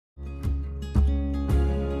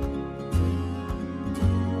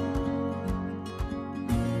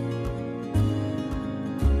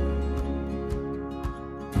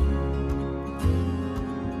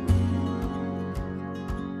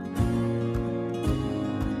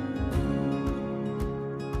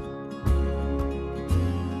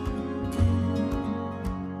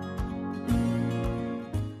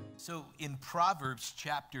in Proverbs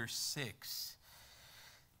chapter 6,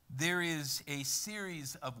 there is a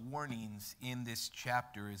series of warnings in this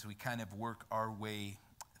chapter as we kind of work our way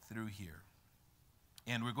through here.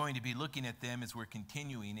 And we're going to be looking at them as we're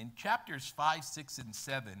continuing. In chapters 5, 6, and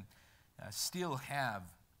 7 still have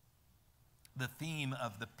the theme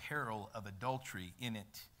of the peril of adultery in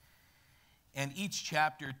it. And each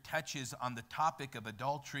chapter touches on the topic of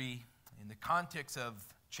adultery. In the context of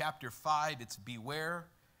chapter 5, it's beware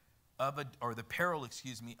of, the peril,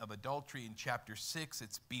 of adultery. In chapter 6,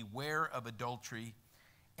 it's beware of adultery.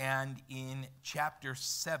 And in chapter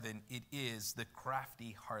 7, it is the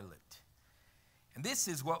crafty harlot. And this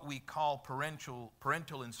is what we call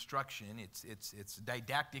parental instruction. It's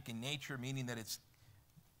didactic in nature, meaning that it's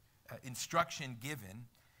instruction given.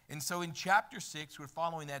 And so in chapter 6, we're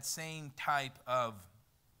following that same type of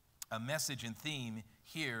a message and theme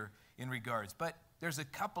here in regards. But there's a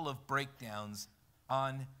couple of breakdowns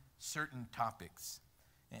on certain topics.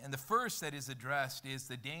 And the first that is addressed is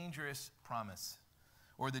the dangerous promise,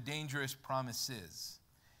 or the dangerous promises.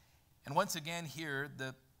 And once again here,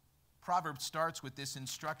 the proverb starts with this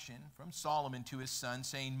instruction from Solomon to his son,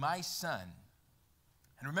 saying, "My son."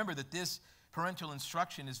 And remember that this parental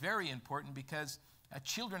instruction is very important because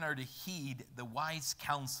children are to heed the wise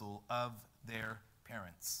counsel of their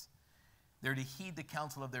parents. They're to heed the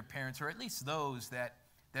counsel of their parents, or at least those that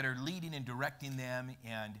are leading and directing them,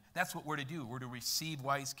 and that's what we're to do. We're to receive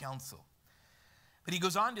wise counsel. But he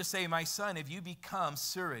goes on to say, "My son, if you become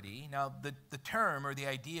surety." Now, the term or the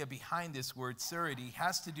idea behind this word surety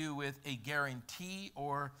has to do with a guarantee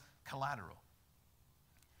or collateral.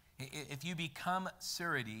 If you become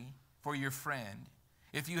surety for your friend,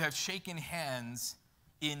 if you have shaken hands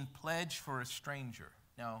in pledge for a stranger.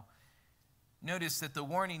 Now, notice that the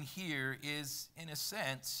warning here is, in a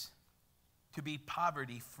sense, to be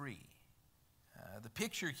poverty-free. The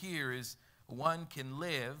picture here is one can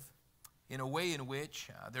live in a way in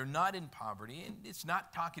which they're not in poverty. And it's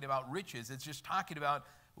not talking about riches. It's just talking about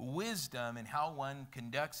wisdom and how one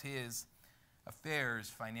conducts his affairs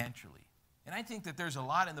financially. And I think that there's a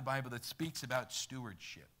lot in the Bible that speaks about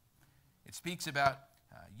stewardship. It speaks about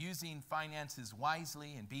using finances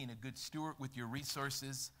wisely and being a good steward with your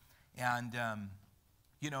resources. And,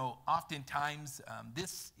 oftentimes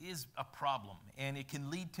this is a problem. And it can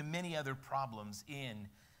lead to many other problems in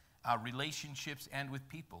relationships and with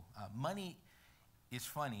people. Money is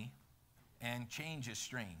funny and change is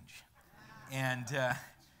strange. And,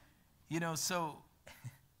 so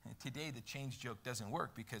today the change joke doesn't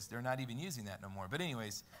work because they're not even using that no more. But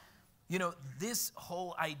anyways, this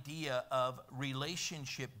whole idea of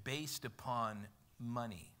relationship based upon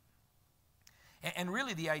money. And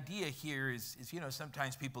really the idea here is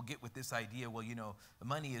sometimes people get with this idea, well,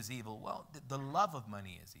 money is evil. Well, the love of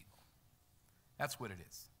money is evil. That's what it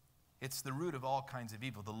is. It's the root of all kinds of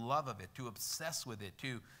evil, the love of it, to obsess with it,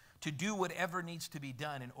 to do whatever needs to be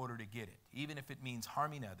done in order to get it, even if it means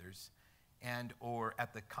harming others and or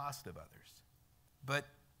at the cost of others. But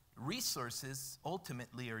resources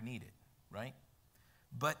ultimately are needed, right?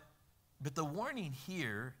 But the warning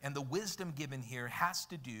here and the wisdom given here has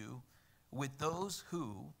to do with those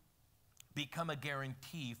who become a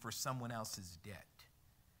guarantee for someone else's debt.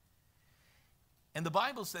 And the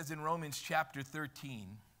Bible says in Romans chapter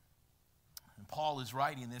 13, and Paul is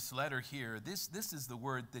writing this letter here, this is the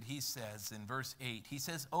word that he says in verse 8. He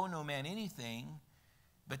says, "Owe no man anything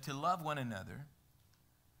but to love one another,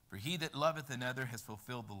 for he that loveth another has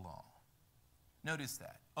fulfilled the law." Notice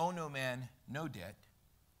that. Owe no man no debt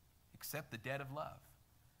except the debt of love.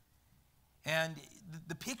 And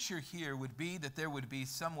the picture here would be that there would be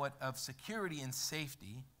somewhat of security and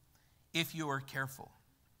safety if you are careful.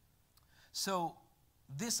 So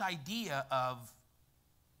this idea of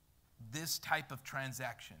this type of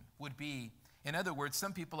transaction would be, in other words,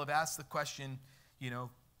 some people have asked the question,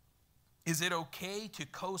 is it okay to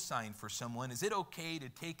co-sign for someone? Is it okay to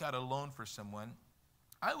take out a loan for someone?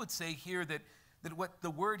 I would say here that what the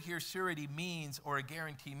word here, surety, means, or a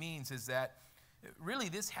guarantee means, is that really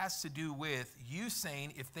this has to do with you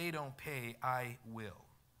saying, if they don't pay, I will.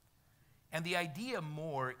 And the idea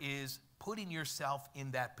more is putting yourself in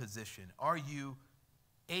that position. Are you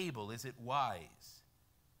able, is it wise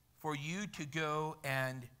for you to go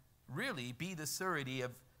and really be the surety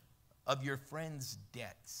of your friend's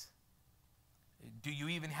debts? Do you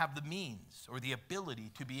even have the means or the ability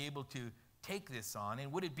to be able to take this on?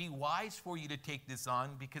 And would it be wise for you to take this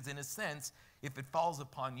on? Because in a sense, if it falls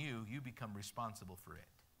upon you, you become responsible for it.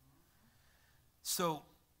 So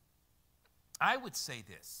I would say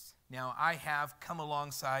this. Now, I have come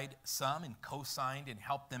alongside some and co-signed and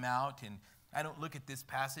helped them out. And I don't look at this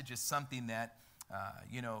passage as something that,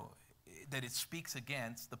 that it speaks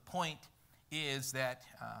against. The point is that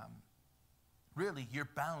really you're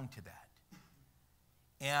bound to that.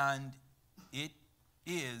 And it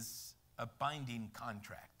is a binding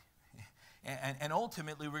contract. And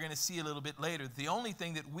ultimately, we're going to see a little bit later, the only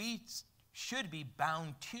thing that we should be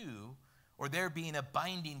bound to, or there being a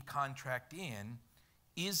binding contract in,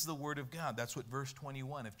 is the Word of God. That's what verse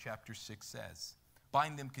 21 of chapter 6 says.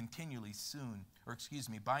 Bind them continually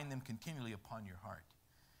bind them continually upon your heart.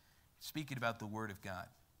 Speaking about the Word of God.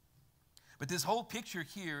 But this whole picture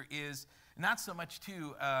here is not so much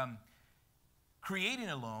to creating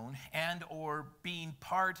a loan and or being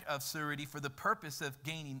part of surety for the purpose of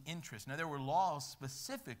gaining interest. Now, there were laws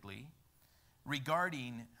specifically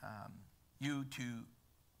regarding you to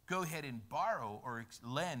go ahead and borrow or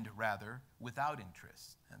lend, rather, without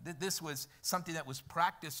interest. This was something that was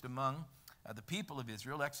practiced among the people of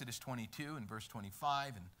Israel, Exodus 22 and verse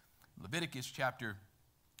 25, and Leviticus chapter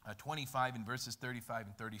 25 and verses 35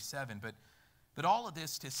 and 37. But all of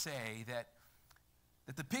this to say that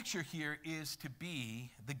the picture here is to be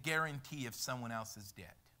the guarantee of someone else's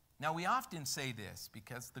debt. Now, we often say this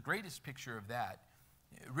because the greatest picture of that,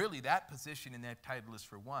 really that position in that title is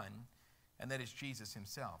for one, and that is Jesus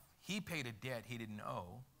himself. He paid a debt he didn't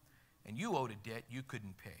owe, and you owed a debt you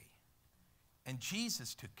couldn't pay. And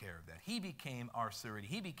Jesus took care of that. He became our surety.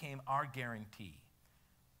 He became our guarantee.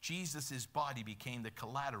 Jesus' body became the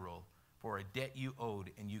collateral for a debt you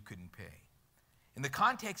owed and you couldn't pay. In the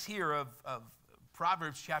context here of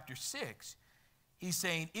Proverbs chapter 6, he's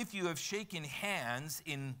saying, if you have shaken hands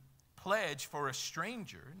in pledge for a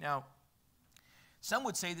stranger. Now, some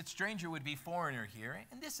would say that stranger would be foreigner here,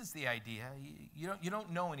 and this is the idea. You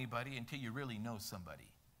don't know anybody until you really know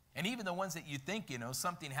somebody. And even the ones that you think you know,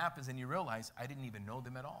 something happens and you realize, I didn't even know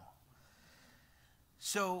them at all.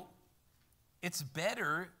 So it's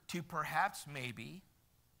better to perhaps maybe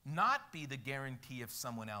not be the guarantee of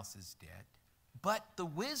someone else's debt, but the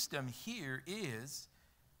wisdom here is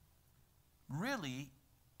really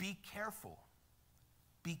be careful,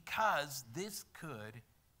 because this could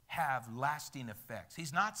have lasting effects.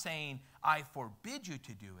 He's not saying, I forbid you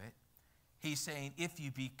to do it. He's saying, if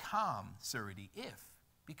you become surety,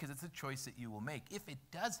 because it's a choice that you will make. If it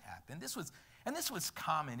does happen, this was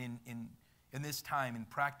common in this time in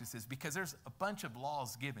practices, because there's a bunch of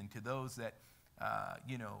laws given to those that,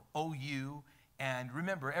 owe you. And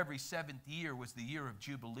remember, every 7th year was the year of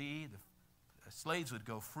Jubilee. The slaves would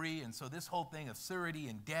go free. And so this whole thing of surety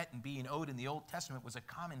and debt and being owed in the Old Testament was a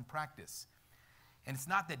common practice. And it's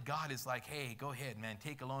not that God is like, hey, go ahead, man,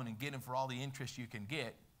 take a loan and get him for all the interest you can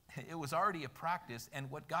get. It was already a practice. And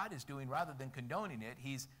what God is doing, rather than condoning it,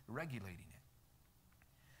 he's regulating it.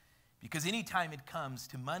 Because anytime it comes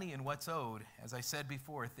to money and what's owed, as I said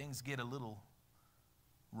before, things get a little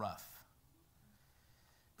rough.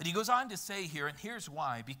 But he goes on to say here, and here's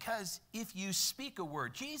why. Because if you speak a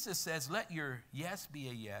word, Jesus says, let your yes be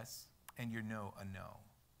a yes and your no a no.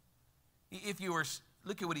 If you are,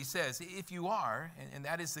 look at what he says. If you are, and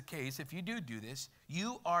that is the case, if you do this,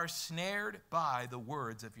 you are snared by the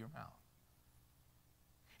words of your mouth.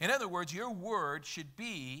 In other words, your word should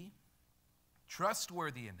be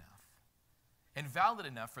trustworthy enough and valid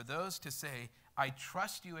enough for those to say, I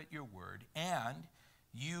trust you at your word, and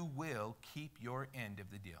you will keep your end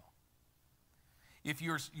of the deal. If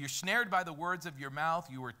you're snared by the words of your mouth,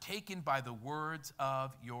 you are taken by the words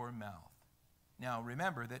of your mouth. Now,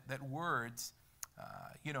 remember that words,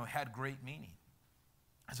 had great meaning.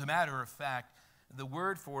 As a matter of fact, the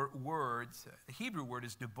word for words, the Hebrew word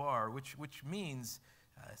is debar, which means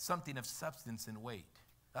something of substance and weight.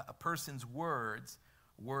 A person's words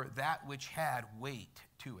were that which had weight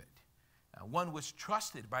to it. One was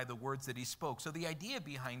trusted by the words that he spoke. So the idea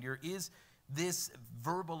behind here is this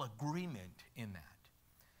verbal agreement in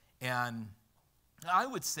that. And I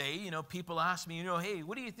would say, people ask me, hey,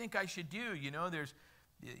 what do you think I should do? There's,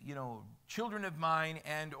 children of mine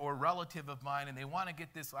and or relative of mine, and they want to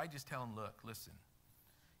get this. I just tell them, look, listen,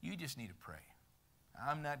 you just need to pray.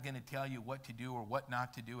 I'm not going to tell you what to do or what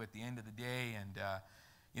not to do at the end of the day.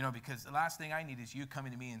 And, because the last thing I need is you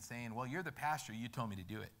coming to me and saying, well, you're the pastor. You told me to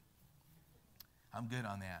do it. I'm good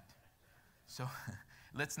on that. So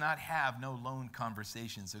let's not have no lone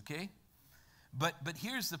conversations, okay? But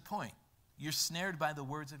here's the point. You're snared by the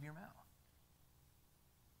words of your mouth.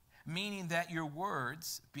 Meaning that your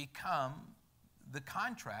words become the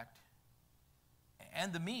contract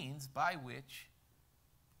and the means by which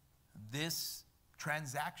this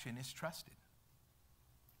transaction is trusted.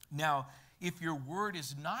 Now, if your word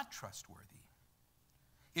is not trustworthy,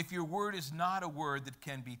 if your word is not a word that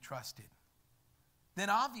can be trusted, then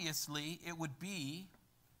obviously it would be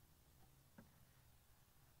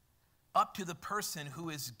up to the person who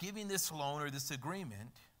is giving this loan or this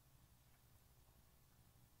agreement.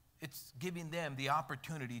 It's giving them the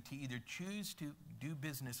opportunity to either choose to do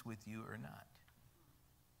business with you or not.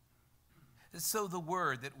 So the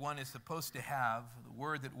word that one is supposed to have, the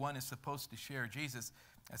word that one is supposed to share, Jesus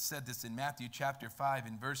has said this in Matthew chapter 5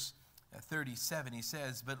 in verse 37. He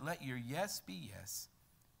says, "But let your yes be yes,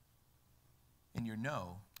 and your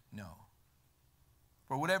no, no.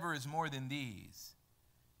 For whatever is more than these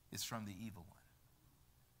is from the evil one."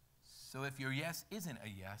 So if your yes isn't a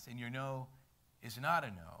yes and your no is not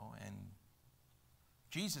a no, and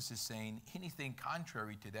Jesus is saying anything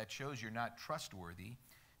contrary to that shows you're not trustworthy,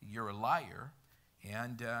 you're a liar,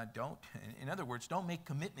 and in other words, don't make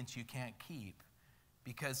commitments you can't keep,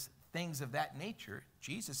 because things of that nature,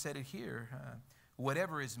 Jesus said it here,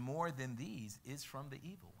 whatever is more than these is from the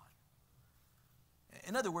evil one.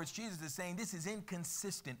 In other words, Jesus is saying this is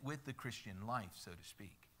inconsistent with the Christian life, so to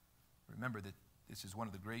speak. Remember that this is one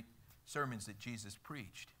of the great sermons that Jesus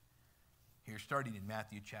preached, here starting in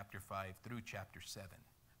Matthew chapter 5 through chapter 7.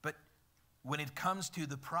 But when it comes to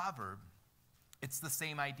the proverb, it's the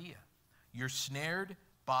same idea. You're snared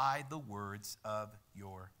by the words of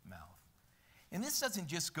your mouth. And this doesn't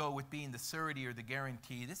just go with being the surety or the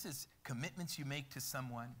guarantee. This is commitments you make to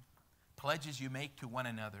someone, pledges you make to one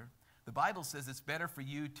another. The Bible says it's better for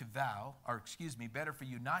you to vow, better for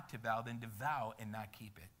you not to vow than to vow and not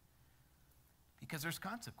keep it, because there's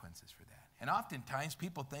consequences for that. And oftentimes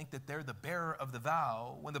people think that they're the bearer of the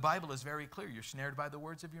vow when the Bible is very clear. You're snared by the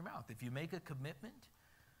words of your mouth. If you make a commitment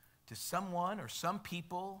to someone or some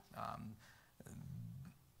people,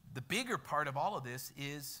 the bigger part of all of this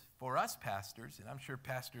is for us pastors, and I'm sure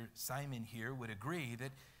Pastor Simon here would agree,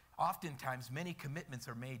 that oftentimes many commitments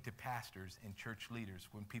are made to pastors and church leaders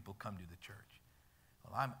when people come to the church.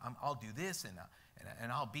 Well, I'll do this,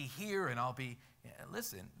 and I'll be here, and I'll be...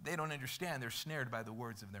 Listen, they don't understand. They're snared by the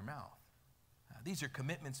words of their mouth. These are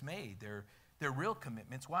commitments made. They're real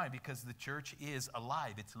commitments. Why? Because the church is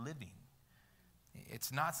alive. It's living.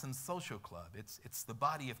 It's not some social club. It's the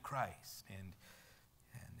body of Christ. And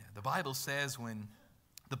the Bible says when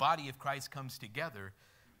the body of Christ comes together,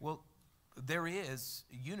 well, there is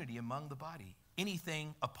unity among the body.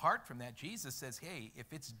 Anything apart from that, Jesus says, hey,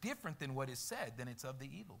 if it's different than what is said, then it's of the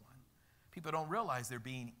evil one. People don't realize they're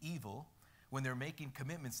being evil when they're making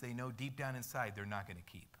commitments they know deep down inside they're not going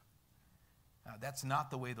to keep. That's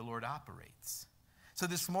not the way the Lord operates. So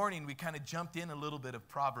this morning we kind of jumped in a little bit of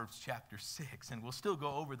Proverbs chapter 6, and we'll still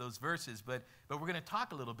go over those verses, but we're going to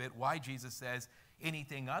talk a little bit why Jesus says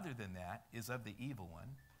anything other than that is of the evil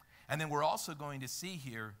one. And then we're also going to see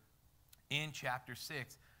here in chapter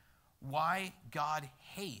 6 why God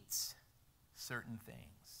hates certain things.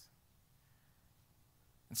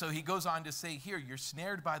 And so he goes on to say here, you're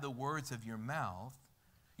snared by the words of your mouth.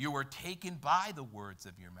 You were taken by the words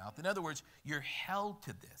of your mouth. In other words, you're held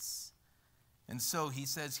to this. And so he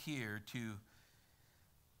says here to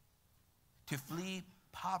flee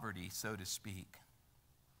poverty, so to speak.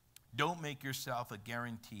 Don't make yourself a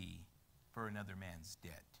guarantee for another man's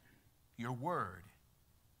debt. Your word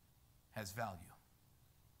has value.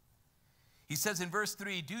 He says in verse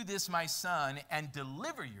 3, do this, my son, and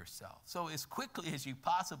deliver yourself. So as quickly as you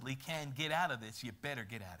possibly can get out of this, you better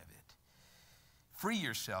get out of it. Free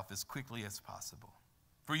yourself as quickly as possible.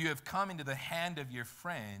 For you have come into the hand of your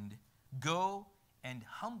friend. Go and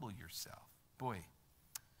humble yourself. Boy,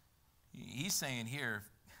 he's saying here,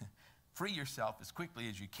 free yourself as quickly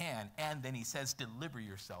as you can, and then he says, deliver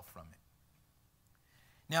yourself from it.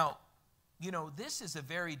 Now, this is a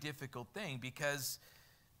very difficult thing, because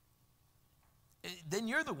then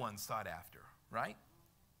you're the one sought after, right?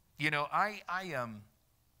 I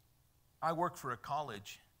worked for a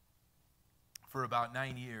college for about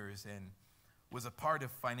 9 years and was a part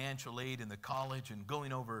of financial aid in the college and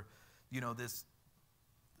going over,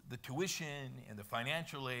 the tuition and the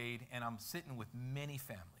financial aid, and I'm sitting with many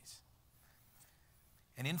families.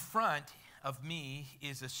 And in front of me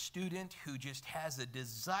is a student who just has a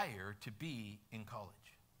desire to be in college.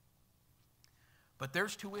 But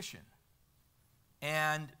there's tuition.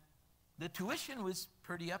 And the tuition was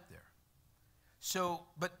pretty up there. So,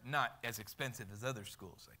 but not as expensive as other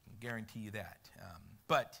schools, I can guarantee you that.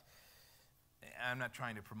 But I'm not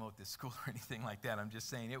trying to promote this school or anything like that. I'm just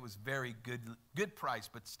saying it was very good price,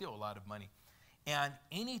 but still a lot of money. And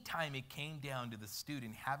anytime it came down to the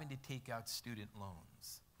student having to take out student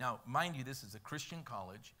loans. Now, mind you, this is a Christian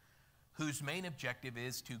college whose main objective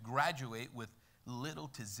is to graduate with little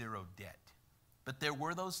to zero debt. But there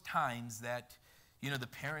were those times that, the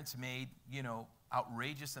parents made,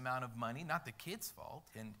 outrageous amount of money, not the kid's fault,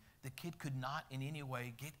 and the kid could not in any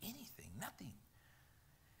way get anything, nothing.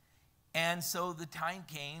 And so the time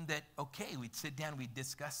came that, okay, we'd sit down, we'd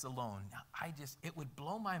discuss the loan. Now, it would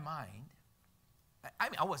blow my mind. I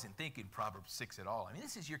mean, I wasn't thinking Proverbs 6 at all. I mean,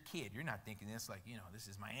 this is your kid. You're not thinking this like, this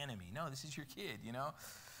is my enemy. No, this is your kid,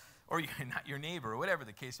 or you're not your neighbor, or whatever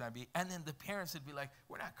the case might be. And then the parents would be like,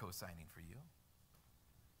 we're not co-signing for you.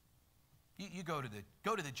 You go to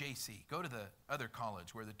the JC, go to the other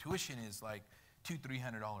college where the tuition is like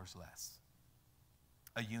 $200-300 less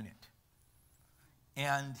a unit.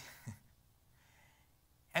 And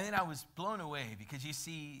then I was blown away because you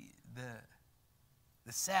see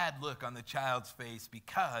the sad look on the child's face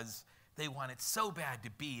because they wanted so bad to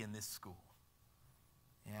be in this school.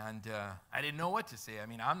 And I didn't know what to say. I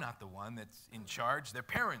mean, I'm not the one that's in charge. Their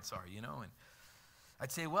parents are, And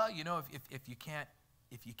I'd say, well,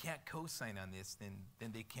 if you can't co-sign on this,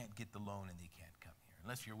 then they can't get the loan and they can't come here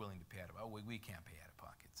unless you're willing to pay out of pocket. We can't pay out of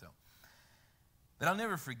pocket. But I'll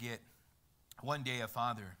never forget one day a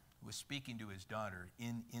father was speaking to his daughter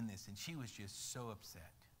in this, and she was just so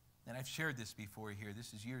upset. And I've shared this before here.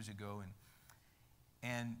 This is years ago,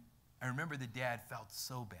 and I remember the dad felt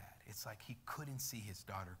so bad. It's like he couldn't see his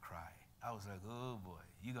daughter cry. I was like, oh boy,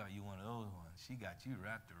 you got you one of those ones. She got you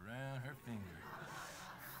wrapped around her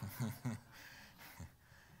finger.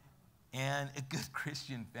 And a good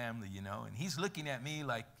Christian family, and he's looking at me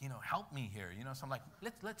like, help me here, So I'm like,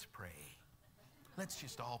 let's pray. Let's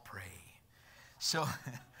just all pray. So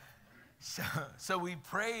we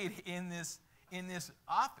prayed in this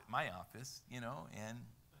office, my office, and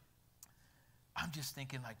I'm just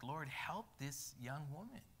thinking like, Lord, help this young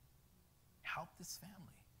woman. Help this family.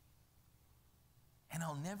 And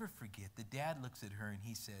I'll never forget, the dad looks at her and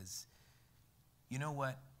he says, you know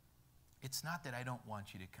what? It's not that I don't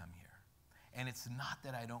want you to come here. And it's not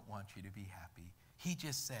that I don't want you to be happy. He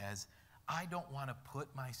just says, I don't want to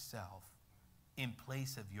put myself in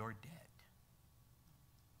place of your debt.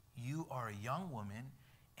 You are a young woman,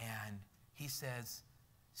 and he says,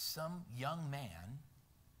 some young man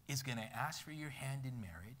is going to ask for your hand in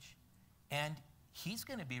marriage, and he's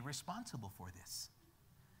going to be responsible for this.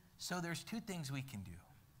 So there's two things we can do.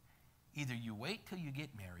 Either you wait till you get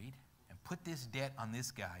married and put this debt on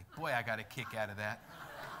this guy. Boy, I got a kick out of that.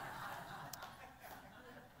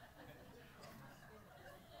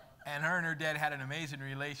 And her dad had an amazing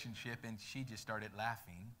relationship, and she just started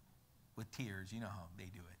laughing with tears. You know how they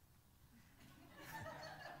do it.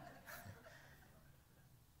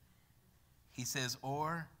 He says,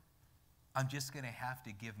 or I'm just going to have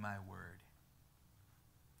to give my word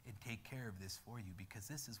and take care of this for you, because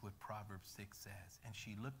this is what Proverbs 6 says. And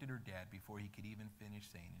she looked at her dad before he could even finish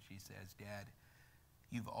saying it. She says, Dad,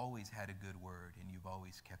 you've always had a good word, and you've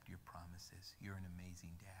always kept your promises. You're an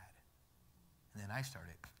amazing dad. And then I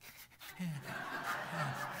started.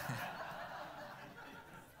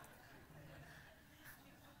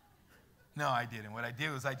 No, I didn't. What I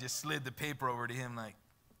did was I just slid the paper over to him like.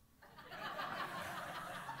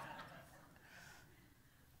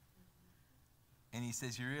 And he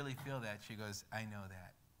says, you really feel that? She goes, I know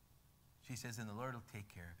that. She says, and the Lord will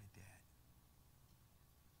take care of it, Dad.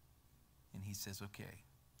 And he says, okay,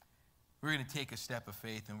 we're going to take a step of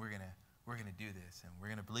faith, and we're going to do this, and we're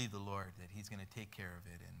going to believe the Lord that he's going to take care of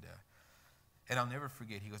it. And I'll never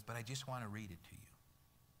forget, he goes, but I just want to read it to you.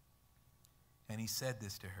 And he said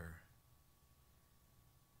this to her.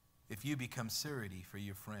 If you become surety for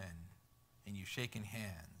your friend, and you've shaken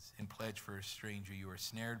hands and pledged for a stranger, you are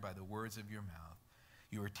snared by the words of your mouth.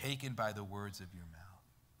 You are taken by the words of your mouth.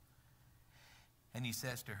 And he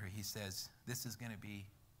says to her, he says, this is going to be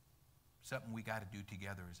something we got to do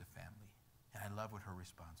together as a family. And I love what her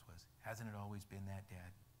response was. Hasn't it always been that,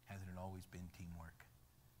 Dad? Hasn't it always been teamwork?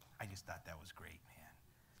 I just thought that was great, man.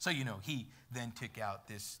 So, he then took out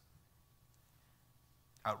this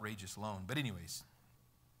outrageous loan. But anyways,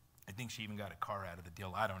 I think she even got a car out of the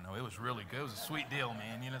deal. I don't know. It was really good. It was a sweet deal,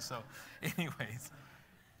 man. So anyways,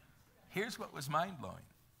 here's what was mind-blowing.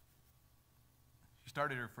 She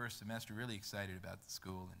started her first semester really excited about the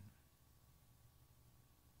school and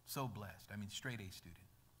so blessed. I mean, straight A student.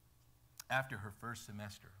 After her first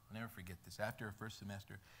semester, I'll never forget this, after her first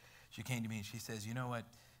semester, she came to me and she says, you know what,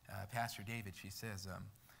 Pastor David, she says,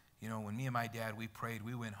 when me and my dad, we prayed,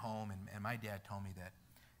 we went home, and my dad told me that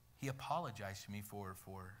he apologized to me for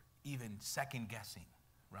even second guessing,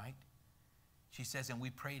 right? She says, and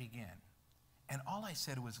we prayed again. And all I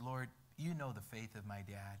said was, Lord, you know the faith of my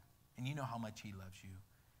dad, and you know how much he loves you.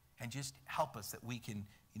 And just help us that we can,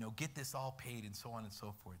 get this all paid and so on and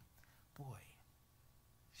so forth. Boy,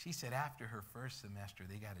 she said after her first semester,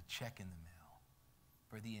 they got a check in the mail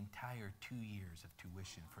for the entire 2 years of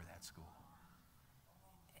tuition for that school.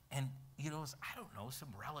 And, I don't know, some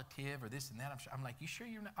relative or this and that. I'm like, you sure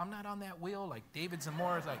I'm not on that wheel? Like David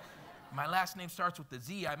Zamora is like, my last name starts with the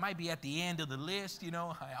Z. I might be at the end of the list,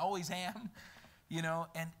 I always am,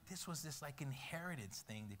 And this was this like inheritance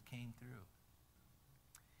thing that came through.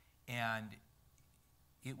 And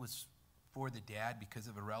it was for the dad because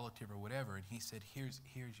of a relative or whatever. And he said, here's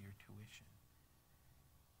your tuition.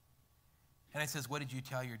 And I says, what did you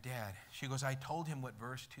tell your dad? She goes, I told him what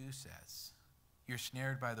verse 2 says. You're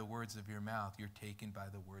snared by the words of your mouth. You're taken by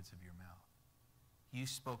the words of your mouth. You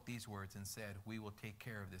spoke these words and said, we will take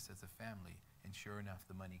care of this as a family. And sure enough,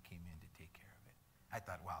 the money came in to take care of it. I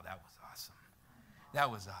thought, wow, that was awesome.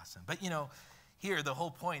 That was awesome. But here the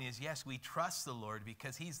whole point is, yes, we trust the Lord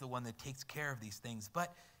because he's the one that takes care of these things.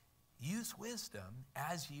 But use wisdom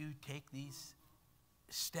as you take these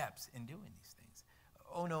steps in doing these things.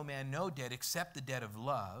 Oh, no man, no debt except the debt of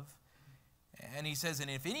love. And he says, and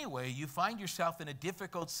if any way you find yourself in a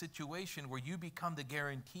difficult situation where you become the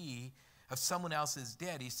guarantee of someone else's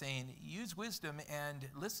debt, he's saying, use wisdom and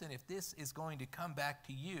listen, if this is going to come back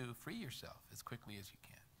to you, free yourself as quickly as you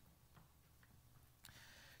can.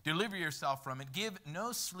 Deliver yourself from it. Give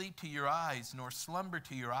no sleep to your eyes, nor slumber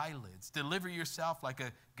to your eyelids. Deliver yourself like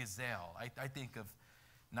a gazelle. I think of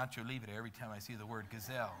Nacho Libre every time I see the word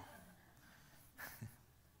gazelle.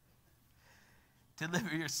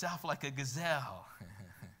 Deliver yourself like a gazelle.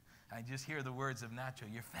 I just hear the words of Nacho.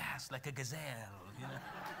 You're fast like a gazelle,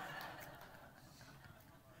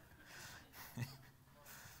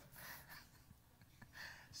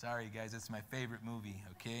 Sorry, guys, it's my favorite movie,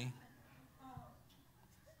 okay?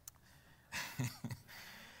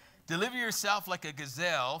 Deliver yourself like a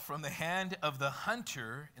gazelle from the hand of the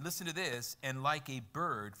hunter, and listen to this, and like a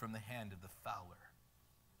bird from the hand of the fowler.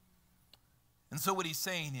 And so what he's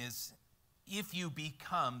saying is, if you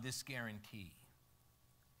become this guarantee,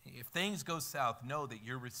 if things go south, know that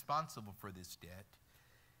you're responsible for this debt.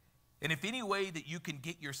 And if any way that you can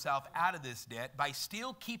get yourself out of this debt by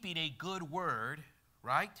still keeping a good word,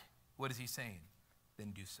 right? What is he saying?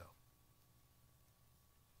 Then do so.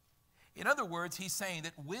 In other words, he's saying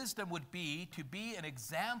that wisdom would be to be an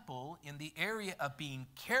example in the area of being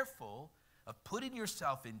careful of putting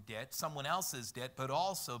yourself in debt, someone else's debt, but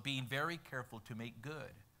also being very careful to make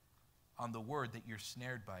good on the word that you're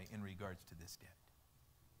snared by in regards to this debt.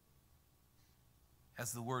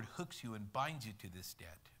 As the word hooks you and binds you to this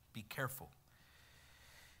debt, be careful.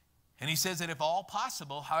 And he says that if all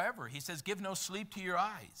possible, however, he says, give no sleep to your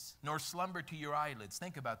eyes, nor slumber to your eyelids.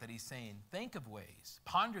 Think about that. He's saying, think of ways.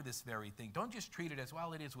 Ponder this very thing. Don't just treat it as,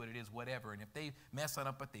 well, it is what it is, whatever. And if they mess on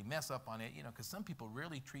it, but they mess up on it, because some people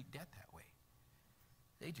really treat debt that way.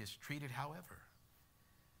 They just treat it however.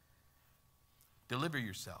 Deliver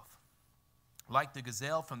yourself. Like the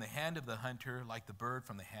gazelle from the hand of the hunter, like the bird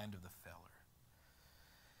from the hand of the feller.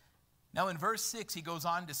 Now in verse 6, he goes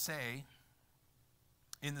on to say,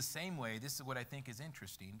 in the same way, this is what I think is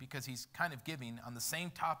interesting, because he's kind of giving on the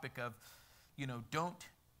same topic of, don't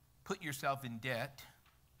put yourself in debt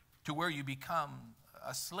to where you become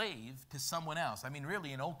a slave to someone else. I mean,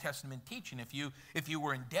 really, in Old Testament teaching, if you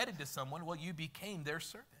were indebted to someone, well, you became their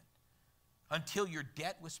servant until your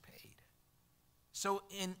debt was paid. So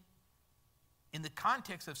in the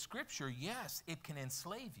context of Scripture, yes, it can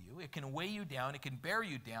enslave you. It can weigh you down. It can bear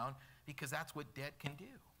you down, because that's what debt can do.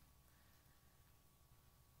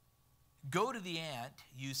 Go to the ant,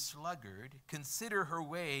 you sluggard, consider her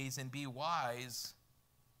ways and be wise,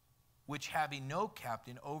 which having no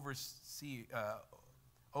captain, overseer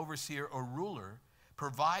or ruler,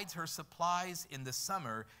 provides her supplies in the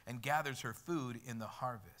summer and gathers her food in the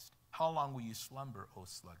harvest. How long will you slumber, O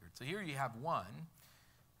sluggard? So here you have one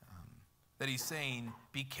that he's saying,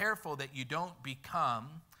 be careful that you don't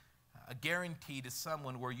become a guarantee to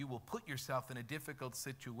someone where you will put yourself in a difficult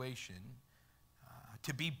situation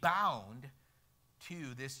to be bound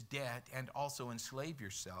to this debt and also enslave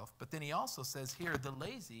yourself. But then he also says here, the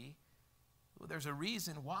lazy, well, there's a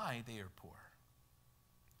reason why they are poor.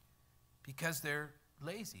 Because they're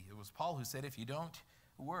lazy. It was Paul who said, if you don't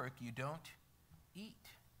work, you don't eat.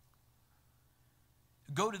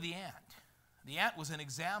 Go to the ant. The ant was an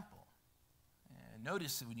example.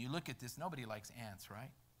 Notice when you look at this, nobody likes ants, right?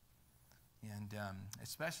 And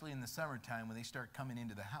especially in the summertime when they start coming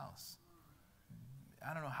into the house.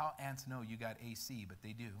 I don't know how ants know you got AC, but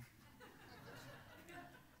they do.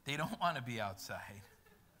 They don't want to be outside.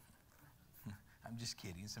 I'm just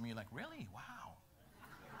kidding. Some of you are like, really? Wow.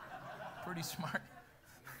 Pretty smart.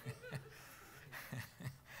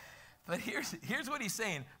 But here's what he's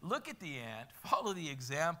saying. Look at the ant. Follow the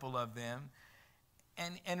example of them.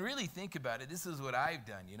 And really think about it. This is what I've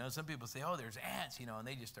done. Some people say, oh, there's ants, and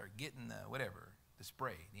they just start getting the the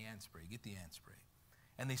spray, the ant spray. Get the ant spray.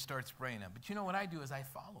 And they start spraying them. But you know what I do is I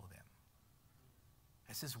follow them.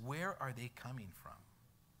 I says, where are they coming from?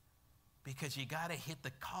 Because you got to hit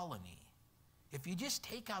the colony. If you just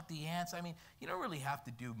take out the ants, I mean, you don't really have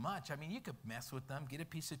to do much. I mean, you could mess with them, get a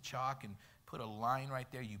piece of chalk and put a line right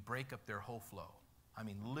there. You break up their whole flow. I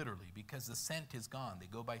mean, literally, because the scent is gone. They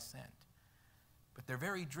go by scent. But they're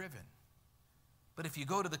very driven. But if you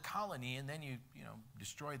go to the colony and then you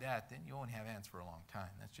destroy that, then you won't have ants for a long time.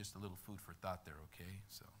 That's just a little food for thought there, okay?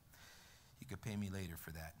 So you could pay me later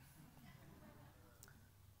for that.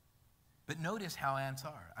 But notice how ants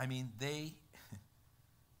are. I mean, they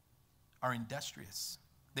are industrious.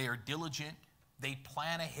 They are diligent. They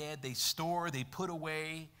plan ahead. They store. They put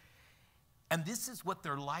away. And this is what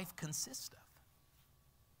their life consists of.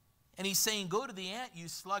 And he's saying, go to the ant, you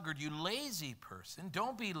sluggard, you lazy person.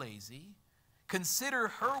 Don't be lazy. Consider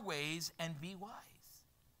her ways and be wise.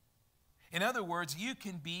 In other words, you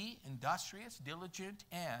can be industrious, diligent,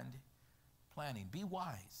 and planning. Be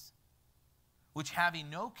wise. Which, having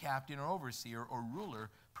no captain or overseer or ruler,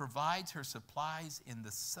 provides her supplies in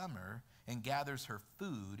the summer and gathers her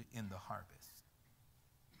food in the harvest.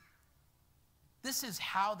 This is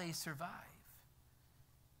how they survive.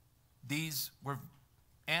 These were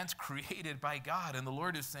ants created by God, and the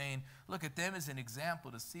Lord is saying, look at them as an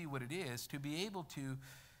example to see what it is to be able to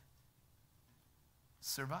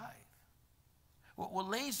survive. Well,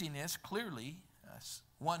 laziness, clearly,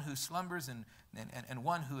 one who slumbers and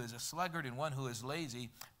one who is a sluggard and one who is lazy,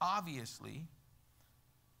 obviously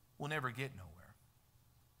will never get nowhere.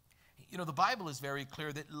 You know, the Bible is very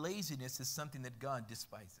clear that laziness is something that God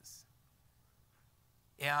despises.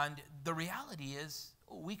 And the reality is,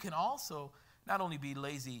 we can also not only be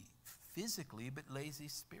lazy physically, but lazy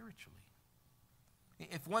spiritually.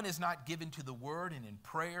 If one is not given to the word and in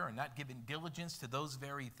prayer and not given diligence to those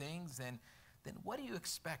very things, then what do you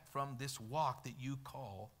expect from this walk that you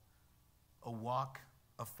call a walk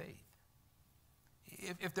of faith?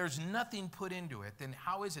 If there's nothing put into it, then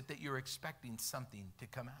how is it that you're expecting something to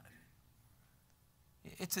come out of it?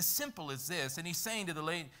 It's as simple as this. And he's saying to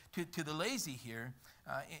the lazy here,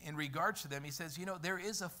 in regards to them, he says, you know, there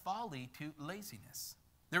is a folly to laziness.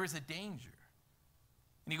 There is a danger.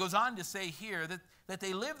 And he goes on to say here that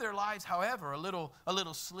they live their lives, however, a little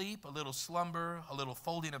sleep, a little slumber, a little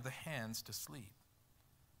folding of the hands to sleep.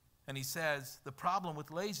 And he says, the problem with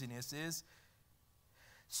laziness is,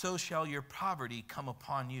 so shall your poverty come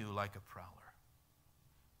upon you like a prowler.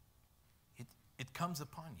 It comes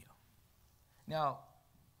upon you. Now,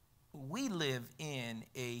 we live in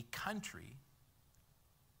a country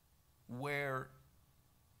where,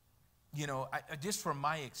 you know, just from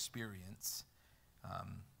my experience,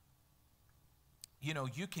 you know,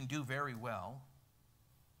 you can do very well,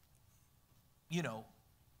 you know,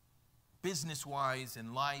 business-wise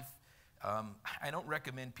in life. I don't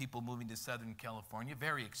recommend people moving to Southern California.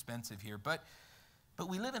 Very expensive here. But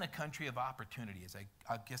we live in a country of opportunities.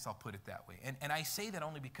 I guess I'll put it that way. And I say that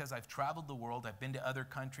only because I've traveled the world. I've been to other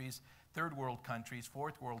countries, third world countries,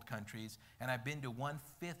 fourth world countries, and I've been to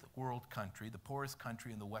 1/5 world country, the poorest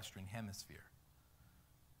country in the Western Hemisphere.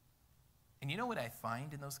 And you know what I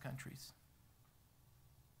find in those countries?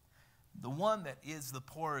 The one that is the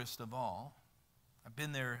poorest of all, I've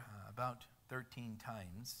been there about 13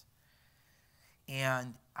 times,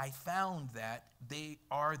 and I found that they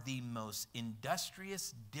are the most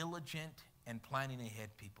industrious, diligent, and planning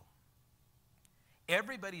ahead people.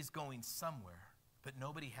 Everybody's going somewhere, but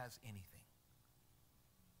nobody has anything.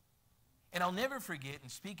 And I'll never forget, in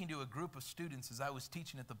speaking to a group of students as I was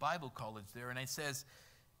teaching at the Bible college there, and I says,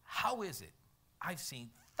 how is it? I've seen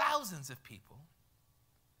thousands of people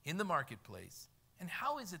in the marketplace, and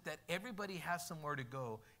how is it that everybody has somewhere to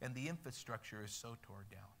go and the infrastructure is so torn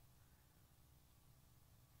down?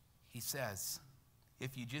 He says,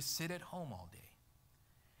 if you just sit at home all day,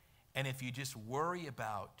 and if you just worry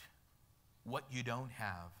about what you don't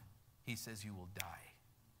have, he says you will die.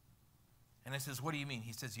 And I says, what do you mean?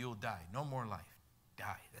 He says, you'll die. No more life.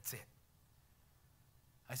 Die. That's it.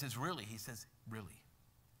 I says, really? He says, really.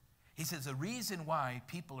 He says, the reason why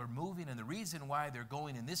people are moving and the reason why they're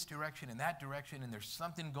going in this direction and that direction and there's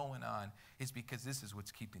something going on is because this is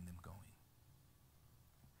what's keeping them going.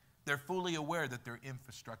 They're fully aware that their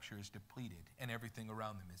infrastructure is depleted and everything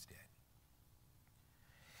around them is dead.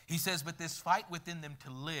 He says, but this fight within them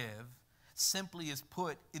to live simply is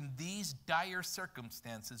put in these dire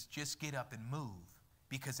circumstances, just get up and move.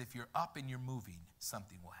 Because if you're up and you're moving,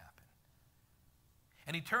 something will happen.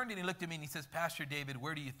 And he turned and he looked at me and he says, Pastor David,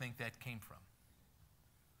 where do you think that came from?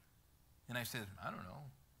 And I said, I don't know.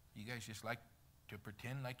 You guys just like to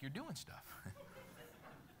pretend like you're doing stuff.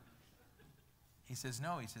 He says,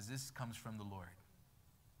 no. He says, this comes from the Lord.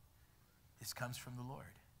 This comes from the Lord.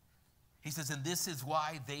 He says, and this is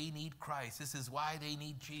why they need Christ. This is why they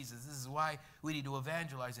need Jesus. This is why we need to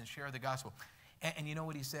evangelize and share the gospel. And you know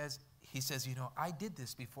what he says? He says, you know, I did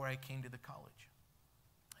this before I came to the college.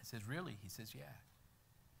 I says, really? He says, yeah.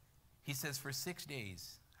 He says, for 6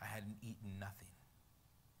 days, I hadn't eaten nothing.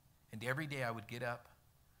 And every day I would get up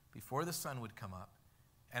before the sun would come up,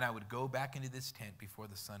 and I would go back into this tent before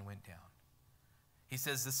the sun went down. He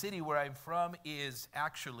says, the city where I'm from is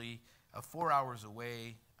actually 4 hours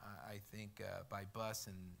away, I think, by bus,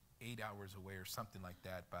 and 8 hours away or something like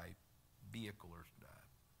that by vehicle, or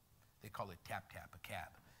they call it tap-tap, a cab.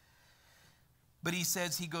 But he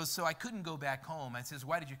says, he goes, so I couldn't go back home. I says,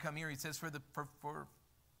 why did you come here? He says, for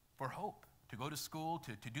hope, to go to school,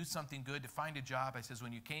 to do something good, to find a job. I says,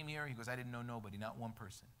 when you came here, he goes, I didn't know nobody, not one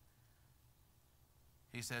person.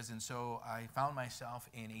 He says, and so I found myself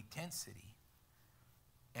in a tent city,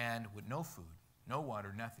 and with no food, no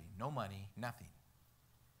water, nothing, no money, nothing.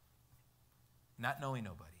 Not knowing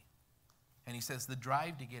nobody. And he says, the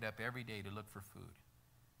drive to get up every day to look for food.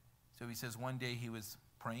 So he says, one day he was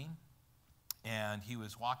praying, and he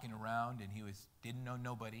was walking around, and didn't know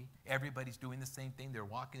nobody. Everybody's doing the same thing. They're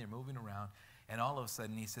walking, they're moving around. And all of a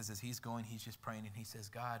sudden, he says, as he's going, he's just praying, and he says,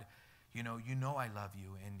 God, you know I love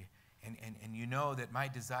you, and you know that my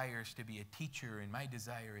desire is to be a teacher, and my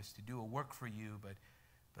desire is to do a work for you, but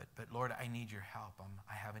Lord, I need your help.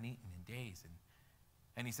 I haven't eaten in days.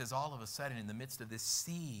 And he says, all of a sudden, in the midst of this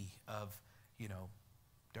sea of,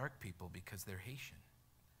 dark people, because they're Haitian,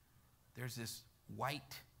 there's this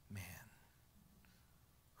white man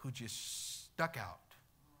who just stuck out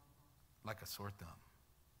like a sore thumb.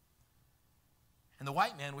 And the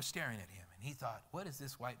white man was staring at him, and he thought, what is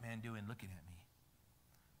this white man doing looking at me?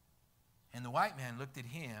 And the white man looked at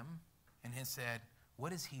him and he said,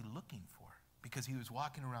 what is he looking for? Because he was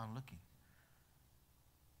walking around looking.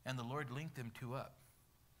 And the Lord linked them two up.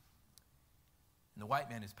 And the white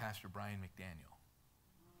man is Pastor Brian McDaniel.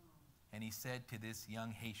 And he said to this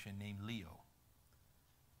young Haitian named Leo,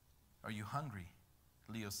 are you hungry?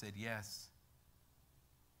 Leo said, yes.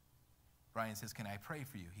 Brian says, can I pray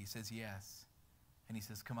for you? He says, yes. And he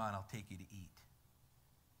says, come on, I'll take you to eat.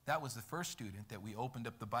 That was the first student that we opened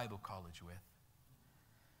up the Bible college with.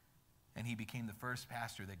 And he became the first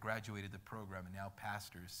pastor that graduated the program and now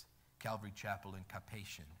pastors Calvary Chapel in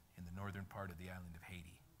Cap-Haïtien in the northern part of the island of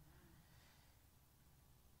Haiti.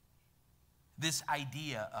 This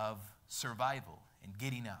idea of survival and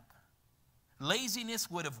getting up.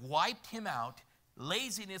 Laziness would have wiped him out.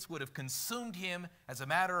 Laziness would have consumed him. As a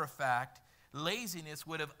matter of fact, laziness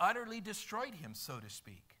would have utterly destroyed him, so to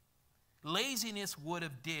speak. Laziness would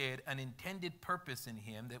have did an intended purpose in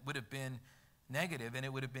him that would have been negative, and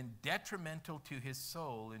it would have been detrimental to his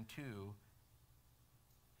soul and to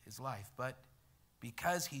his life. But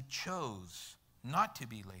because he chose not to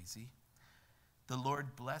be lazy, the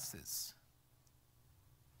Lord blesses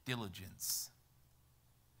diligence.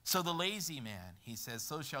 So the lazy man, he says,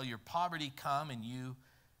 so shall your poverty come, and you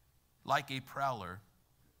like a prowler.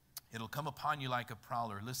 It'll come upon you like a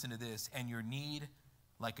prowler. Listen to this. And your need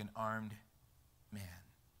like an armed man.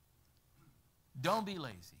 Don't be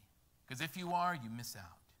lazy, because if you are, you miss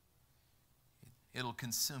out. It'll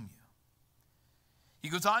consume you. He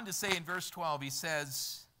goes on to say in verse 12, he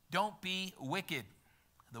says, don't be wicked,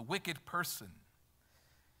 the wicked person.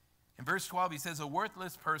 In verse 12, he says, a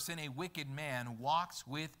worthless person, a wicked man, walks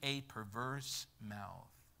with a perverse mouth.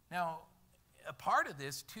 Now, a part of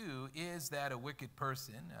this, too, is that a wicked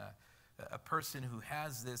person, a person who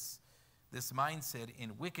has this mindset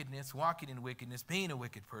in wickedness, walking in wickedness, being a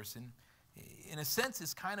wicked person, in a sense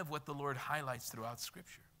is kind of what the Lord highlights throughout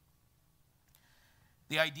Scripture.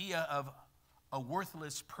 The idea of a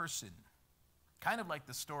worthless person, kind of like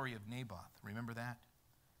the story of Naboth. Remember that?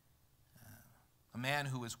 A man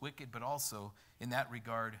who was wicked, but also, in that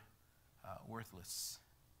regard, worthless.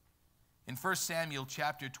 In 1 Samuel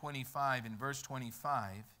chapter 25, in verse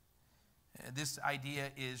 25, this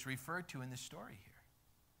idea is referred to in the story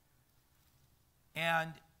here.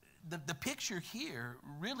 And the picture here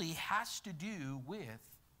really has to do with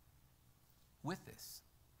this.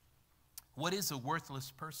 What is a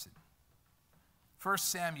worthless person? 1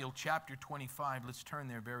 Samuel chapter 25, let's turn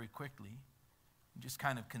there very quickly and just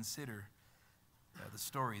kind of consider the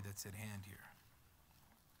story that's at hand here.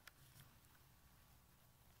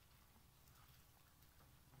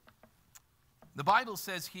 The Bible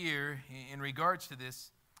says here, in regards to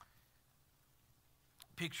this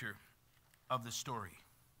picture of the story,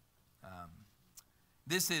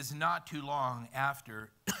 this is not too long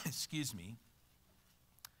after, excuse me,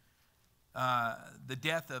 the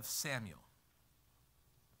death of Samuel.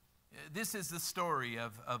 This is the story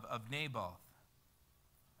of Naboth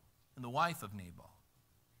and the wife of Nabal.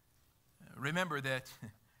 Remember that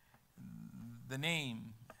the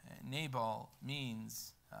name Nabal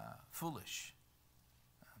means foolish.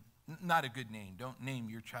 Not a good name. Don't name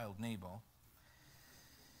your child Nabal.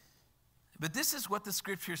 But this is what the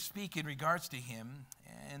scriptures speak in regards to him.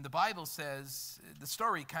 And the Bible says, the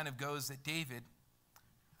story kind of goes that David,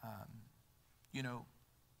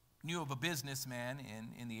 knew of a businessman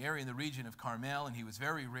in the area, in the region of Carmel, and he was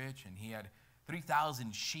very rich, and he had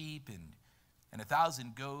 3,000 sheep and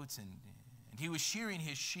 1,000 goats, and he was shearing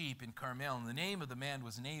his sheep in Carmel, and the name of the man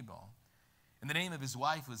was Nabal, and the name of his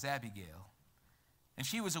wife was Abigail. And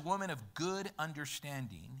she was a woman of good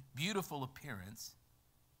understanding, beautiful appearance,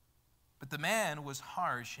 but the man was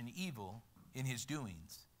harsh and evil in his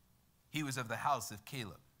doings. He was of the house of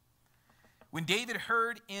Caleb. When David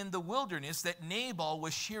heard in the wilderness that Nabal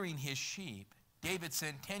was shearing his sheep, David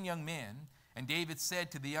sent 10 young men, and David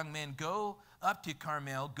said to the young men, "Go up to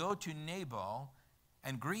Carmel, go to Nabal,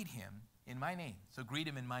 and greet him in my name." So greet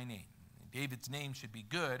him in my name. David's name should be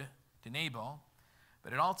good to Nabal,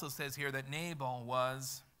 but it also says here that Nabal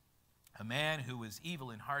was a man who was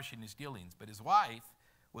evil and harsh in his dealings, but his wife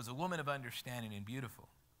was a woman of understanding and beautiful.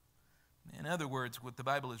 In other words, what the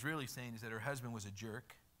Bible is really saying is that her husband was a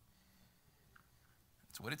jerk.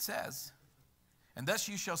 That's what it says. "And thus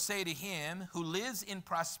you shall say to him who lives in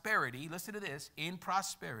prosperity," listen to this, "in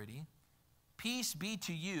prosperity, peace be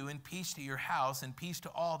to you, and peace to your house, and peace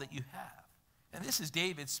to all that you have." And this is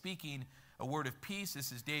David speaking a word of peace.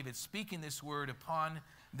 This is David speaking this word upon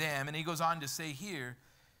them. And he goes on to say here,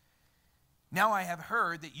 "Now I have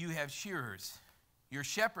heard that you have shearers. Your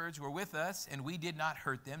shepherds were with us, and we did not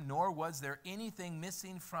hurt them, nor was there anything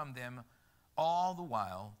missing from them all the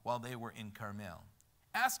while they were in Carmel.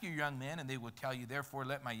 Ask your young men, and they will tell you. Therefore,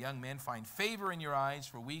 let my young men find favor in your eyes,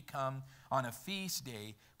 for we come on a feast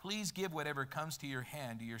day. Please give whatever comes to your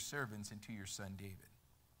hand to your servants and to your son David."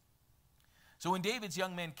 So when David's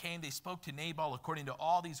young men came, they spoke to Nabal according to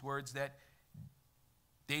all these words that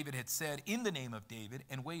David had said in the name of David,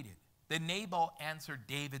 and waited. Then Nabal answered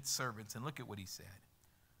David's servants, and look at what he said.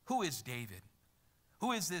 "Who is David?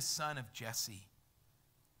 Who is this son of Jesse?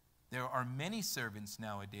 There are many servants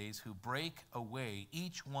nowadays who break away,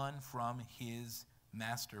 each one from his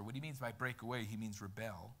master." What he means by break away, he means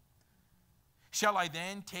rebel. "Shall I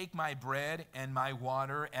then take my bread and my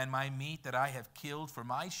water and my meat that I have killed for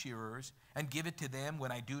my shearers and give it to them when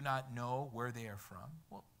I do not know where they are from?"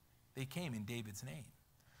 Well, they came in David's name.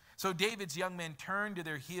 So David's young men turned to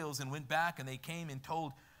their heels and went back, and they came and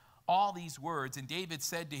told all these words. And David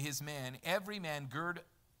said to his men, "Every man gird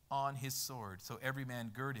on his sword." So every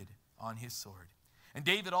man girded on his sword. And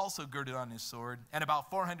David also girded on his sword, and about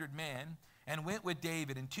 400 men, and went with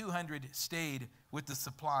David, and 200 stayed with the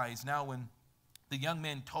supplies. Now when the young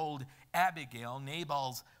men told Abigail,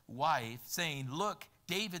 Nabal's wife, saying, "Look,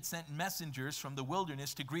 David sent messengers from the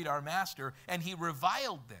wilderness to greet our master," and he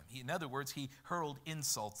reviled them. In other words, he hurled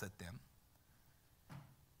insults at them.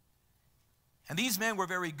 "And these men were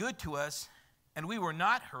very good to us, and we were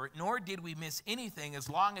not hurt, nor did we miss anything as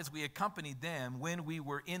long as we accompanied them when we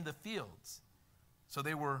were in the fields. So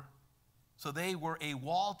they were a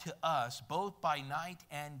wall to us both by night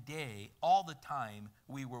and day, all the time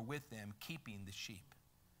we were with them, keeping the sheep.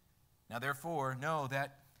 Now therefore know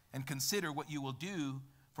that and consider what you will do,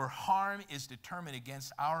 for harm is determined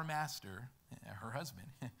against our master," her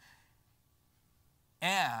husband,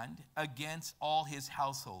 "and against all his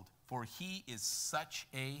household, for he is such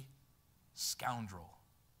a scoundrel."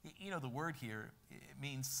 You know, the word here, it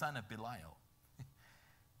means son of Belial.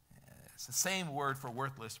 It's the same word for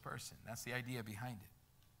worthless person. That's the idea behind it.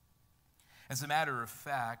 As a matter of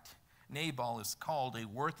fact, Nabal is called a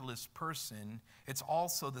worthless person. It's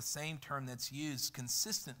also the same term that's used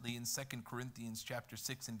consistently in 2 Corinthians chapter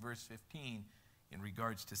 6 and verse 15 in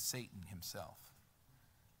regards to Satan himself.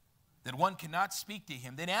 That one cannot speak to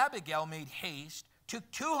him. Then Abigail made haste,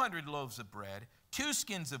 took 200 loaves of bread, 2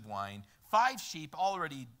 skins of wine, 5 sheep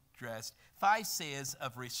already dressed, 5 seahs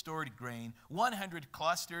of restored grain, 100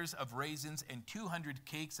 clusters of raisins, and 200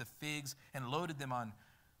 cakes of figs, and loaded them on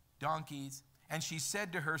donkeys. And she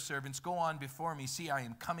said to her servants, "Go on before me, see, I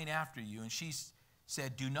am coming after you." And she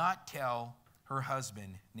said, "Do not tell her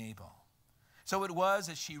husband Nabal." So it was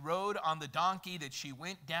as she rode on the donkey that she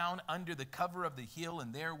went down under the cover of the hill,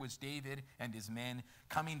 and there was David and his men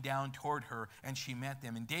coming down toward her, and she met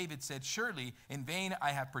them. And David said, "Surely in vain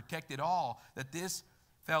I have protected all that this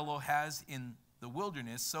fellow has in the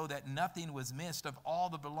wilderness, so that nothing was missed of all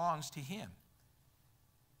that belongs to him.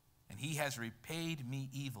 And he has repaid me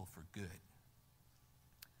evil for good."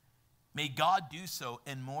 May God do so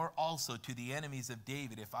and more also to the enemies of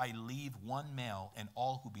David if I leave one male and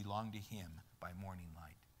all who belong to him by morning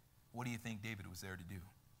light. What do you think David was there to do?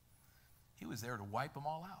 He was there to wipe them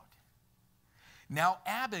all out. Now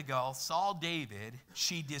Abigail saw David.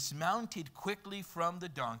 She dismounted quickly from the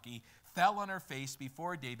donkey, fell on her face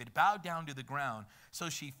before David, bowed down to the ground. So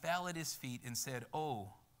she fell at his feet and said,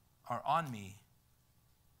 on me,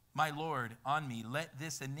 my Lord, on me, let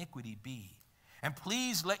this iniquity be. And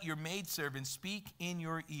please let your maidservant speak in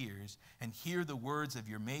your ears and hear the words of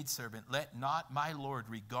your maidservant. Let not my Lord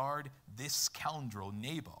regard this scoundrel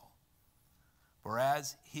Nabal. For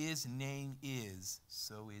as his name is,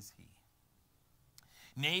 so is he.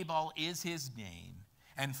 Nabal is his name,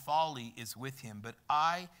 and folly is with him. But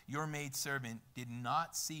I, your maidservant, did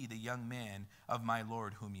not see the young man of my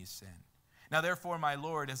Lord whom you sent. Now therefore, my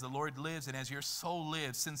Lord, as the Lord lives and as your soul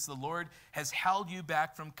lives, since the Lord has held you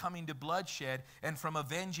back from coming to bloodshed and from